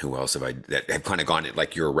 Who else have I that have kind of gone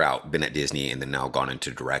like your route, been at Disney and then now gone into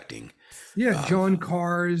directing? Yeah, John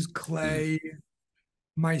Cars, Clay,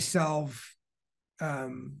 myself.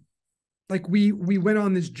 Like we went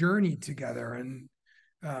on this journey together, and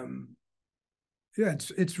yeah,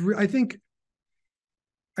 I think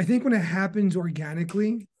when it happens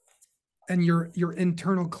organically, and your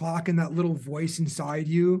internal clock and that little voice inside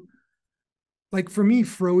you, like for me,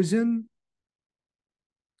 Frozen.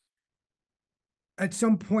 At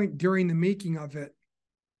some point during the making of it,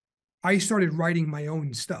 I started writing my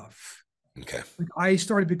own stuff. Okay. Like I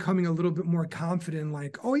started becoming a little bit more confident,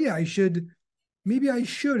 like, oh yeah, maybe I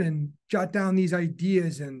should, and jot down these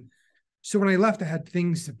ideas. And so when I left, I had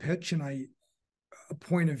things to pitch and a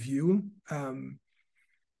point of view.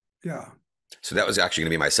 Yeah. So that was actually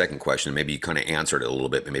going to be my second question. Maybe you kind of answered it a little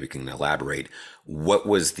bit, but maybe you can elaborate. What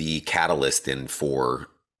was the catalyst then for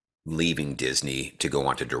leaving Disney to go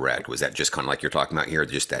on to direct? Was that just kind of like you're talking about here,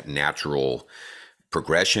 just that natural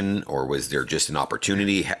progression, or was there just an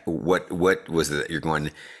opportunity? What was it that you're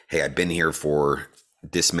going, hey, I've been here for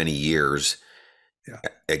this many years,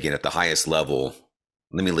 again, at the highest level,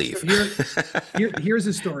 let me leave. So here's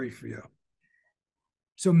a story for you.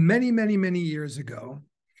 So many, many, many years ago,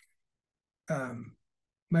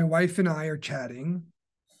 my wife and I are chatting,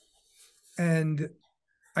 and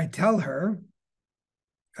I tell her,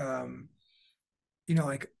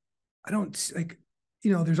 like, I don't like,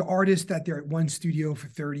 there's artists that they're at one studio for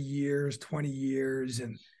 30 years, 20 years.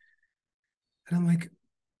 And I'm like,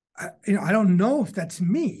 I don't know if that's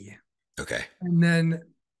me. Okay. And then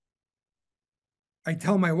I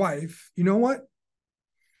tell my wife, you know what?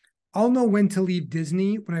 I'll know when to leave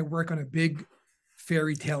Disney when I work on a big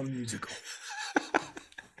fairy tale musical.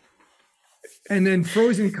 And then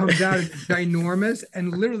Frozen comes out and it's ginormous.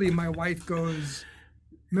 And literally my wife goes,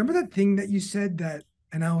 remember that thing that you said that?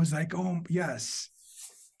 And I was like, oh, yes.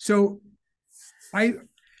 So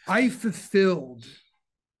I fulfilled,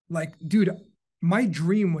 like, dude, my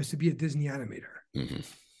dream was to be a Disney animator. Mm-hmm.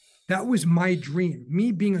 That was my dream.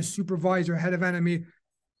 Me being a supervisor, head of anime,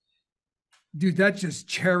 dude, that's just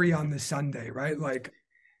cherry on the sundae, right? Like,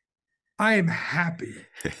 I am happy.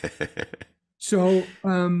 So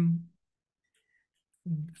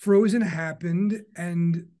Frozen happened,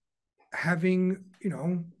 and having,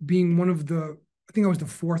 being one of the, I think I was the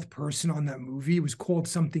fourth person on that movie. It was called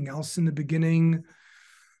something else in the beginning.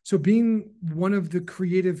 So being one of the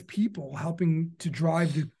creative people helping to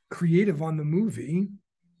drive the creative on the movie,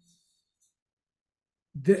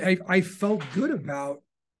 I felt good about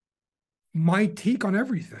my take on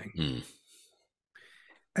everything. Mm.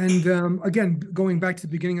 And again, going back to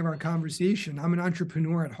the beginning of our conversation, I'm an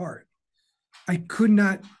entrepreneur at heart. I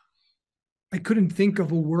couldn't think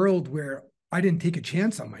of a world where I didn't take a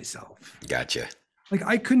chance on myself. Gotcha. Like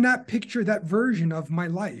I could not picture that version of my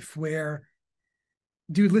life where,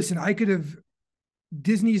 dude, listen,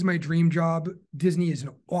 Disney is my dream job. Disney is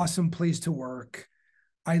an awesome place to work.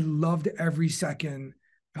 I loved every second.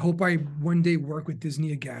 I hope I one day work with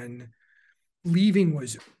Disney again. Leaving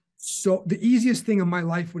was the easiest thing in my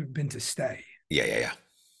life would have been to stay. Yeah.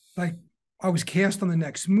 Like I was cast on the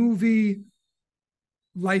next movie.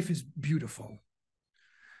 Life is beautiful.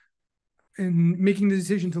 And making the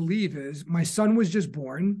decision to leave is my son was just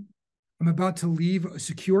born. I'm about to leave a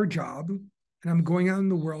secure job, and I'm going out in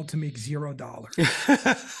the world to make $0.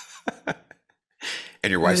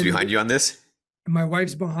 And your wife's behind you on this? My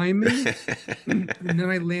wife's behind me. And then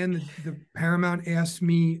I land, the Paramount asked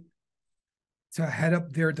me to head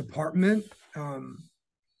up their department.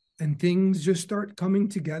 And things just start coming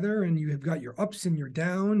together, and you have got your ups and your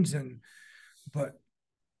downs. But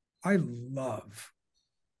I love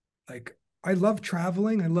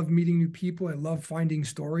traveling. I love meeting new people. I love finding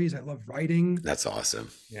stories. I love writing. That's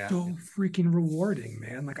awesome. Yeah. So freaking rewarding,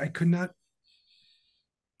 man. Like I can't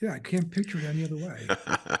picture it any other way.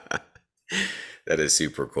 That is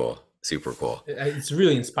super cool. Super cool. It's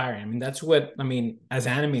really inspiring. I mean, that's what, I mean, as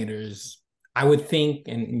animators, I would think,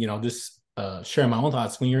 and, you know, just share my own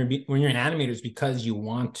thoughts, when you're animators, because you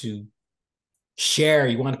want to share,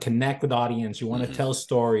 you want to connect with audience, you want to tell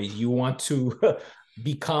stories, you want to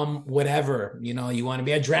become whatever, you know, you want to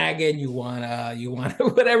be a dragon, you want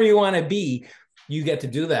whatever you want to be, you get to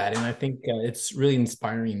do that. And I think it's really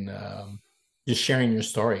inspiring, just sharing your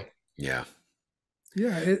story. Yeah.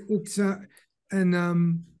 Yeah.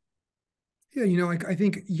 Yeah, you know, like I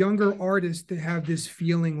think younger artists, they have this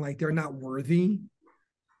feeling like they're not worthy,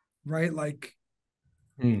 right? Like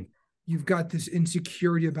you've got this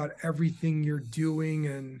insecurity about everything you're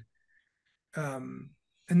doing.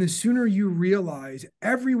 And the sooner you realize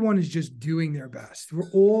everyone is just doing their best,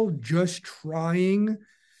 we're all just trying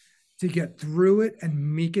to get through it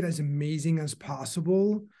and make it as amazing as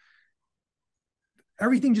possible,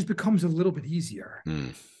 everything just becomes a little bit easier.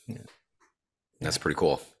 Yeah. That's pretty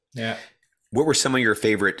cool. Yeah. What were some of your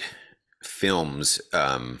favorite films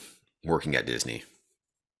working at Disney?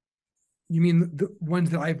 You mean the ones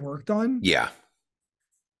that I've worked on? Yeah.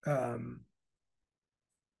 I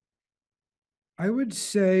would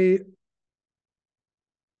say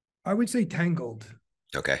Tangled.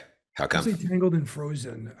 Okay. How come? I would say Tangled and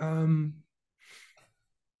Frozen.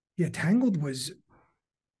 Yeah, Tangled was.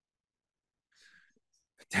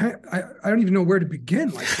 I don't even know where to begin.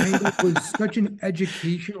 Like Tangled was such an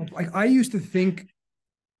educational. Like I used to think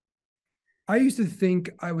I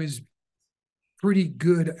was pretty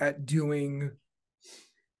good at doing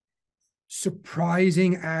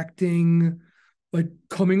surprising acting, like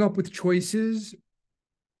coming up with choices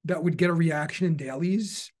that would get a reaction in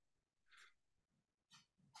dailies.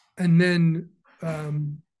 And then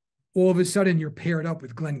all of a sudden you're paired up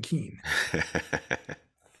with Glenn Keane.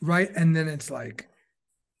 Right? And then it's like,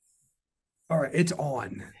 all right, it's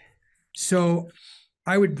on. So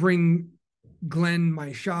I would bring Glenn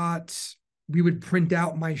my shots. We would print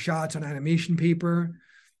out my shots on animation paper,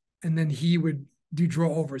 and then he would do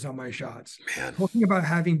draw overs on my shots. Man. Talking about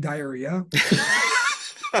having diarrhea.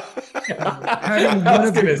 Having one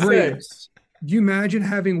of the greats. Do you imagine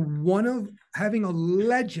having a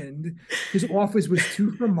legend? His office was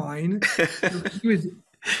 2 for mine. So he was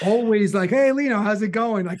always like, "Hey, Lino, how's it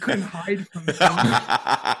going?" I couldn't hide from him.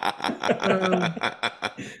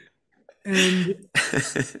 And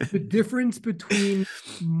the difference between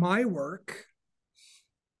my work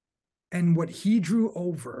and what he drew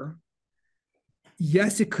over,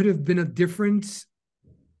 yes, it could have been a difference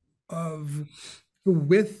of the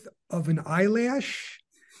width of an eyelash,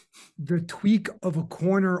 the tweak of a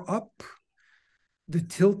corner up, the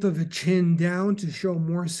tilt of a chin down to show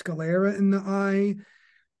more sclera in the eye.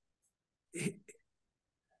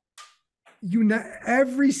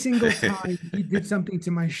 Every single time he did something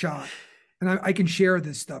to my shot, and I can share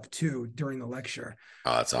this stuff too during the lecture.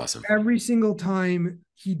 Oh, that's awesome. Every single time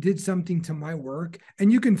he did something to my work,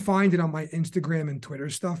 and you can find it on my Instagram and Twitter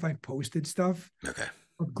stuff. I posted stuff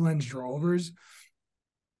of Glenn's drawovers.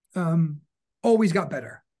 Always got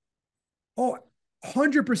better. Oh,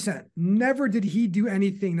 100%. Never did he do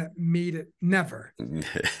anything that made it, never.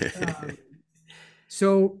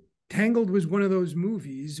 So Tangled was one of those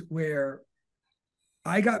movies where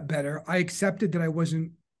I got better. I accepted that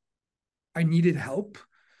I needed help.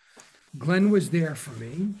 Glenn was there for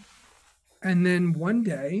me. And then one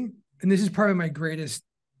day, and this is probably my greatest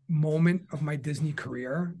moment of my Disney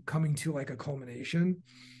career, coming to like a culmination.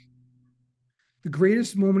 The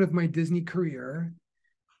greatest moment of my Disney career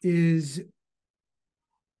is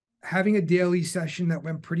having a daily session that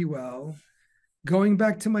went pretty well, going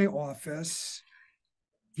back to my office,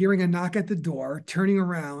 hearing a knock at the door, turning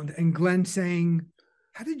around, and Glenn saying,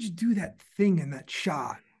 "How did you do that thing in that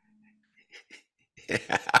shot?" Yes.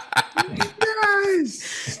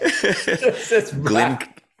 Glenn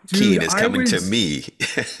Keane is coming to me.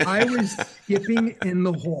 I was skipping in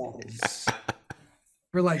the halls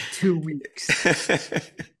for like 2 weeks.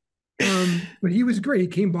 But he was great. He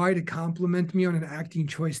came by to compliment me on an acting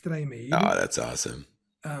choice that I made. Oh, that's awesome.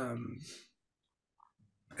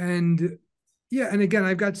 And yeah, and again,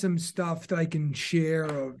 I've got some stuff that I can share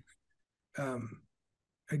of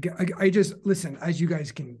I just listen, as you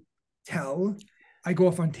guys can tell, I go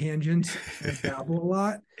off on tangents and I babble a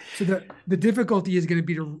lot. So the difficulty is going to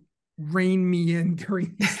be to rein me in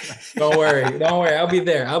during these. Don't worry. I'll be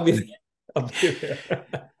there. I'll be there.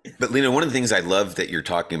 But Lino, one of the things I love that you're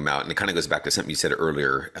talking about, and it kind of goes back to something you said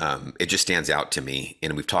earlier, it just stands out to me.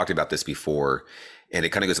 And we've talked about this before, and it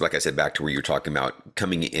kind of goes, like I said, back to where you're talking about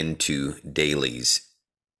coming into dailies,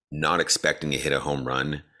 not expecting to hit a home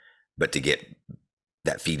run, but to get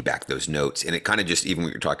that feedback, those notes. And it kind of just, even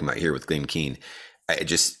what you're talking about here with Glenn Keane,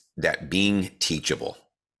 just that being teachable,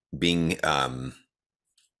 being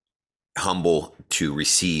humble to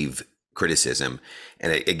receive criticism.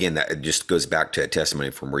 And again, that just goes back to a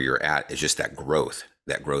testimony from where you're at. It's just that growth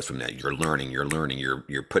from that. You're learning,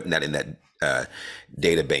 you're putting that in that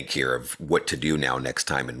data bank here of what to do now next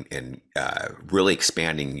time, and really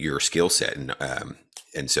expanding your skill set.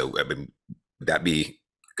 And so, I mean, would that be a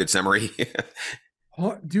good summary?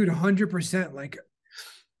 Oh, dude, 100%. Like,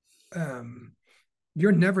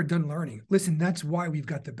 you're never done learning. Listen, that's why we've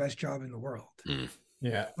got the best job in the world. Mm.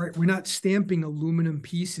 Yeah. Right. We're not stamping aluminum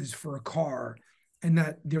pieces for a car and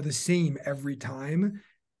that they're the same every time.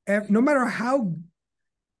 No matter how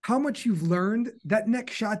much you've learned, that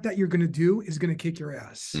next shot that you're going to do is going to kick your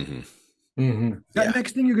ass. Mm-hmm. Mm-hmm. That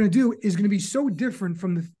next thing you're going to do is going to be so different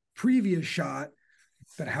from the previous shot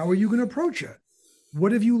that how are you going to approach it?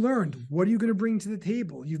 What have you learned? What are you going to bring to the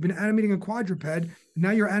table? You've been animating a quadruped. Now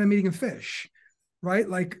you're animating a fish, right?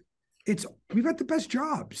 Like we've got the best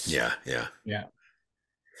jobs. Yeah.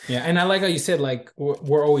 And I like how you said, like,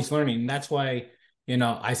 we're always learning. And that's why,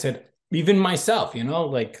 I said, even myself,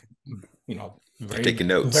 like, taking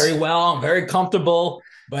notes very well, I'm very comfortable,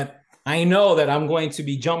 but I know that I'm going to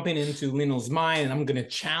be jumping into Lino's mind and I'm going to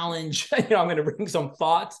challenge, I'm going to bring some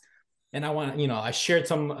thoughts. And I want to, I shared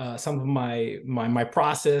some of my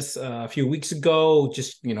process a few weeks ago,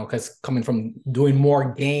 just, because coming from doing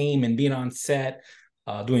more game and being on set,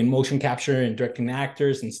 doing motion capture and directing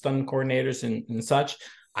actors and stunt coordinators and such,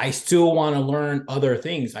 I still want to learn other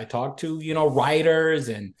things. I talk to, writers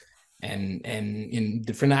and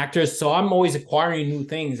different actors. So I'm always acquiring new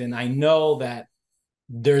things. And I know that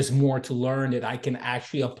there's more to learn that I can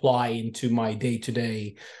actually apply into my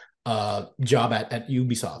day-to-day job at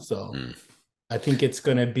Ubisoft. So I think it's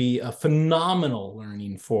going to be a phenomenal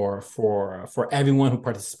learning for everyone who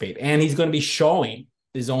participates. And he's going to be showing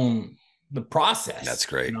the process. That's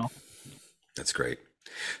great. That's great.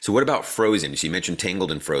 So what about Frozen? So you mentioned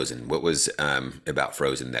Tangled and Frozen. What was about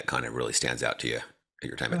Frozen that kind of really stands out to you at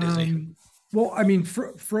your time at Disney? Well, I mean,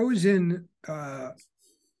 Frozen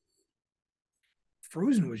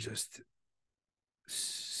was just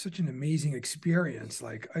such an amazing experience.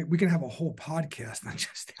 Like, we can have a whole podcast, not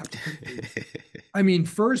just that movie. I mean,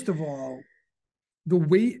 first of all,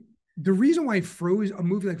 the reason why a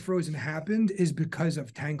movie like Frozen happened is because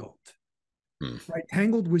of Tangled. Right,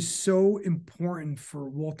 Tangled was so important for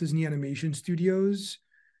Walt Disney Animation Studios,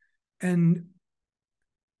 and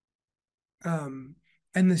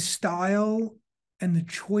the style and the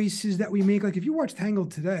choices that we make. Like, if you watch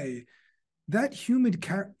Tangled today, that human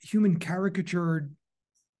caricature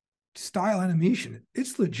style animation,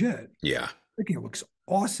 it's legit. Yeah, like, it looks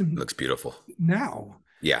awesome. It looks beautiful now.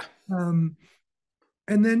 Yeah. And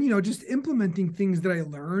then just implementing things that I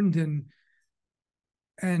learned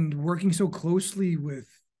and working so closely with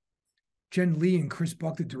Jen Lee and Chris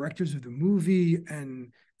Buck, the directors of the movie,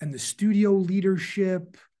 and the studio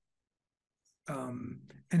leadership, and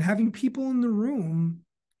having people in the room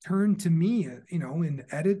turn to me, in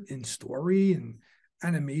edit and story and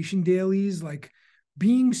animation dailies. Like,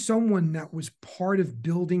 being someone that was part of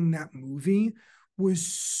building that movie was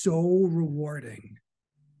so rewarding.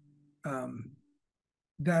 Like,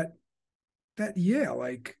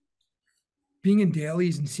 being in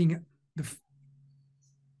dailies and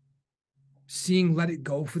seeing Let It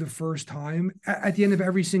Go for the first time at the end of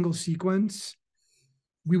every single sequence,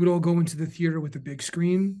 we would all go into the theater with the big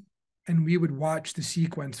screen and we would watch the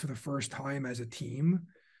sequence for the first time as a team.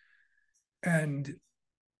 And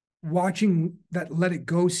watching that Let It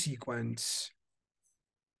Go sequence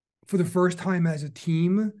for the first time as a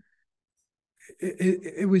team,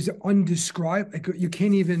 it was undescribable. Like, you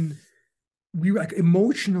can't even. We were, like,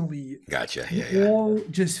 emotionally. Gotcha. We all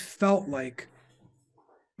just felt like,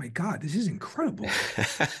 my God, this is incredible.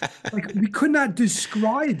 Like, we could not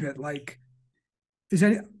describe it. Like,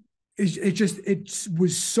 it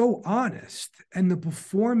was so honest, and the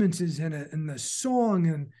performances in it, and the song,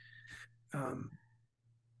 and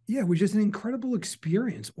it was just an incredible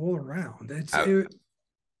experience all around. I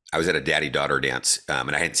was at a daddy-daughter dance,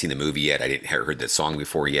 and I hadn't seen the movie yet. I hadn't heard the song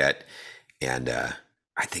before yet, and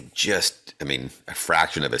I think just, I mean, a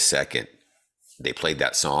fraction of a second, they played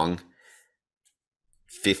that song.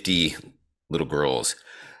 50 little girls,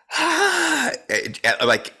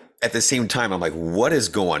 like at the same time, I'm like, what is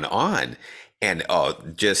going on? And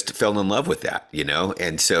just fell in love with that, you know?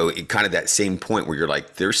 And so it kind of that same point where you're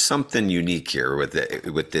like, there's something unique here with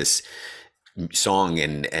this song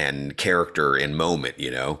and character and moment,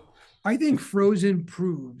 you know? I think Frozen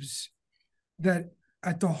proves that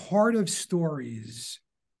at the heart of stories,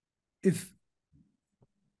 if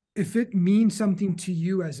it means something to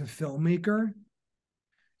you as a filmmaker,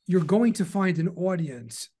 you're going to find an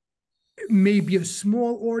audience. It may be a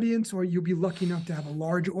small audience, or you'll be lucky enough to have a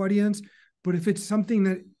large audience. But if it's something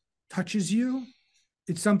that touches you,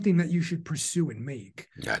 it's something that you should pursue and make.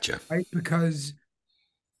 Gotcha. Right? Because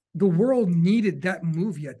the world needed that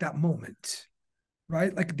movie at that moment,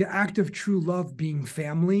 right? Like the act of true love being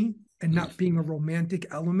family and not being a romantic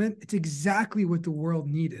element. It's exactly what the world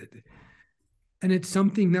needed. And it's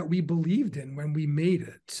something that we believed in when we made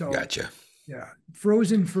it. So, gotcha. Yeah.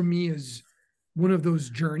 Frozen for me is one of those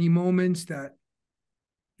journey moments that,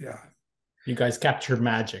 yeah. You guys captured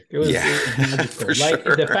magic. It was magical. Like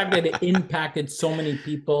the fact that it impacted so many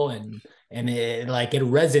people and it like it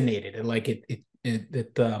resonated and like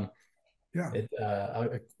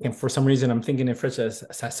and for some reason I'm thinking in French as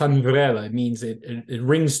ça sonne vrai. It means it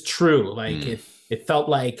rings true. Like it felt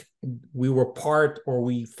like we were part, or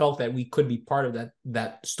we felt that we could be part of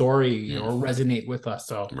that story or resonate with us.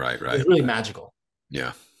 So right. It's really magical.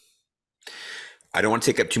 Yeah. I don't want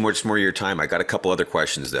to take up too much more of your time. I got a couple other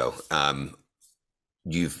questions though.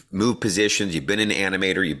 You've moved positions. You've been an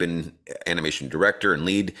animator. You've been animation director and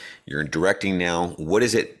lead. You're in directing now. What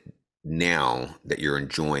is it now that you're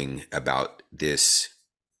enjoying about this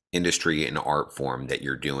industry and art form that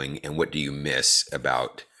you're doing? And what do you miss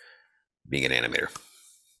about being an animator?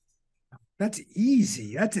 That's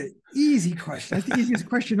easy. That's an easy question. That's the easiest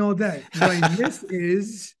question all day. What I miss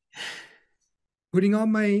is putting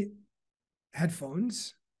on my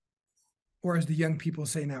headphones, or as the young people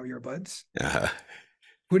say now, earbuds,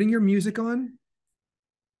 putting your music on,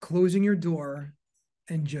 closing your door,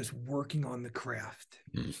 and just working on the craft.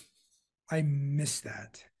 I miss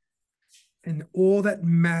that. And all that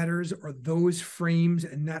matters are those frames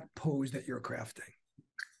and that pose that you're crafting.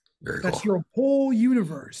 Very That's cool. Your whole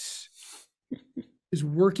universe is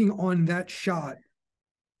working on that shot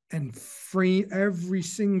and frame every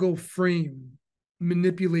single frame,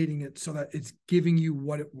 manipulating it so that it's giving you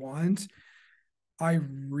what it wants. I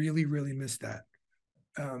really, really miss that.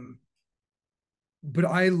 But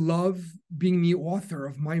I love being the author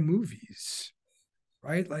of my movies,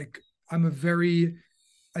 right? Like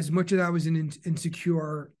as much as I was an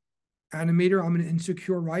insecure animator, I'm an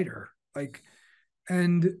insecure writer.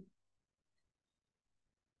 And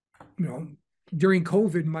during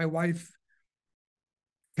COVID, my wife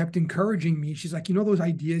kept encouraging me. She's like, those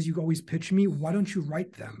ideas you always pitch me, why don't you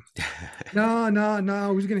write them? No.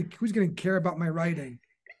 Who's gonna care about my writing?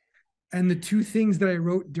 And the two things that I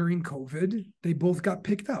wrote during COVID, they both got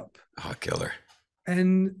picked up. Oh, killer.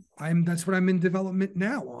 And that's what I'm in development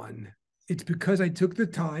now on. It's because I took the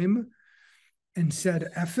time and said,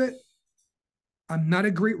 F it. I'm not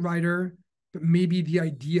a great writer, but maybe the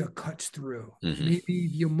idea cuts through. Maybe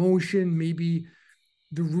the emotion, maybe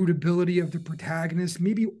the rootability of the protagonist,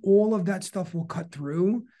 maybe all of that stuff will cut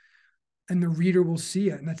through and the reader will see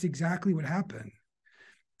it. And that's exactly what happened.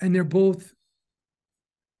 And they're both,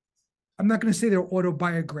 I'm not going to say they're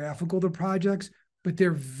autobiographical, the projects, but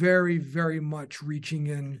they're very, very much reaching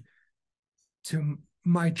in to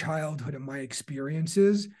my childhood and my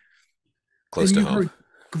experiences. Close to home. Heard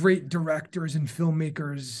great directors and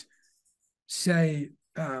filmmakers say,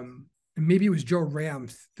 and maybe it was Joe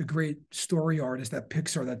Ramth, the great story artist at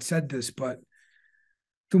Pixar, that said this, but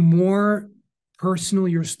the more personal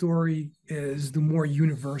your story is, the more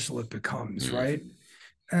universal it becomes, right?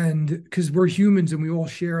 And because we're humans and we all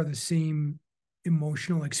share the same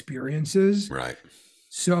emotional experiences. Right.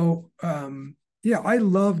 So, I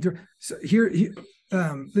loved her. So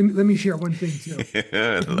let me share one thing too. If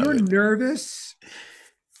you're nervous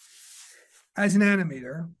as an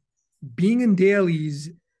animator, being in dailies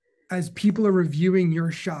as people are reviewing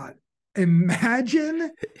your shot, imagine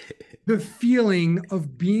the feeling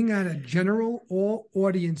of being at a general all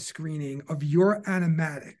audience screening of your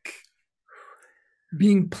animatic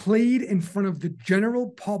being played in front of the general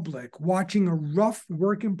public, watching a rough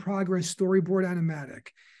work in progress storyboard animatic,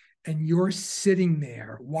 and you're sitting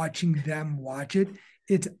there watching them watch it.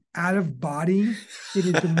 It's out of body. It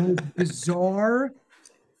is the most bizarre,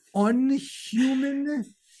 unhuman,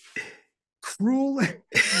 cruel,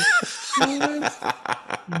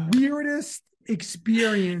 weirdest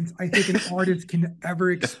experience I think an artist can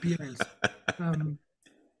ever experience.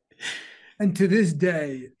 And to this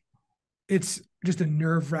day, it's just a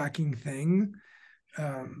nerve-wracking thing.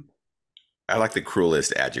 I like the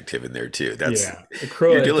cruelest adjective in there too. That's the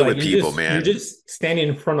cruel, you're dealing with people, man. You're just standing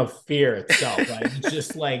in front of fear itself. Right? It's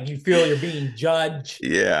just like you feel you're being judged.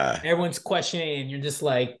 Yeah. Everyone's questioning, and you're just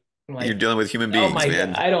like you're dealing with human beings,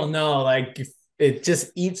 man. God, I don't know. Like it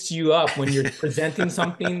just eats you up when you're presenting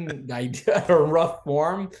something like a rough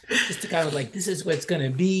form, just to kind of like, this is what it's gonna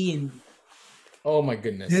be, and oh my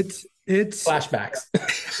goodness, it's flashbacks.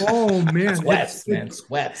 Oh man,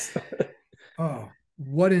 sweats. Oh,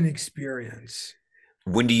 what an experience.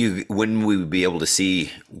 When will we be able to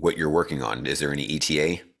see what you're working on? Is there any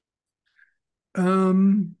ETA?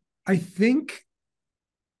 I think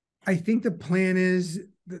the plan is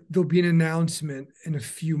that there'll be an announcement in a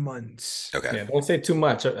few months. Okay. Yeah, don't say too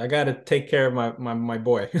much. I got to take care of my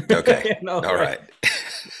boy. Okay. All right.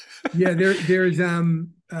 Yeah, there's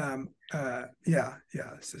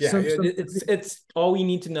it's all we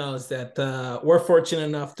need to know is that we're fortunate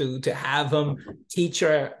enough to have him teach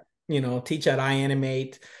at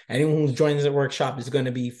iAnimate. Anyone who joins the workshop is going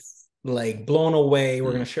to be like blown away.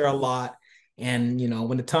 We're going to share a lot, and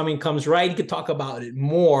when the timing comes right, you can talk about it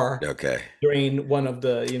more. Okay. During one of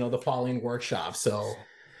the the following workshops. So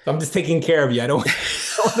I'm just taking care of you. I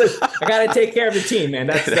got to take care of the team, man.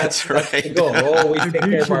 That's right. That's the goal. We'll always take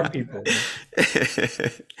care of our people.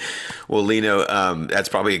 Well, Lino, that's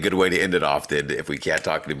probably a good way to end it off then, if we can't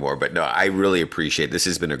talk anymore. But no, I really appreciate it. This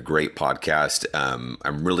has been a great podcast.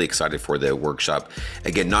 I'm really excited for the workshop.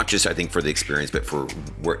 Again, not just I think for the experience, but for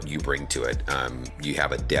what you bring to it. You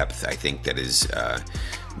have a depth, I think, that is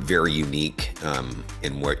very unique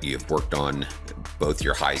in what you've worked on, both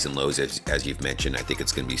your highs and lows, as you've mentioned. I think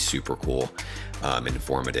it's going to be super cool and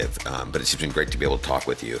informative. But it's just been great to be able to talk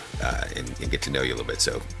with you and get to know you a little bit.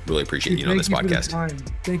 So really appreciate you on this podcast.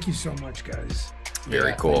 Thank you so much, guys.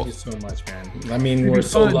 Very cool. Thank you so much, man. I mean, we're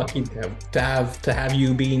so lucky to have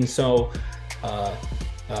you being so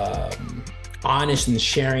honest and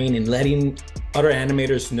sharing and letting other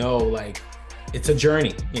animators know, like, it's a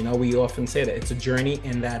journey. We often say that it's a journey,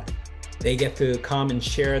 and that they get to come and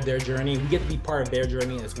share their journey. We get to be part of their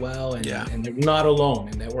journey as well, and they're not alone,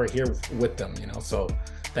 and that we're here with them. So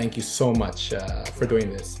thank you so much for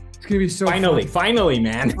doing this. It's gonna be so finally,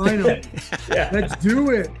 man. Finally. Yeah. Let's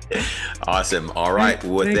do it. Awesome. All right.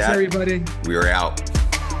 Thanks, everybody. We are out.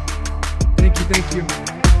 Thank you.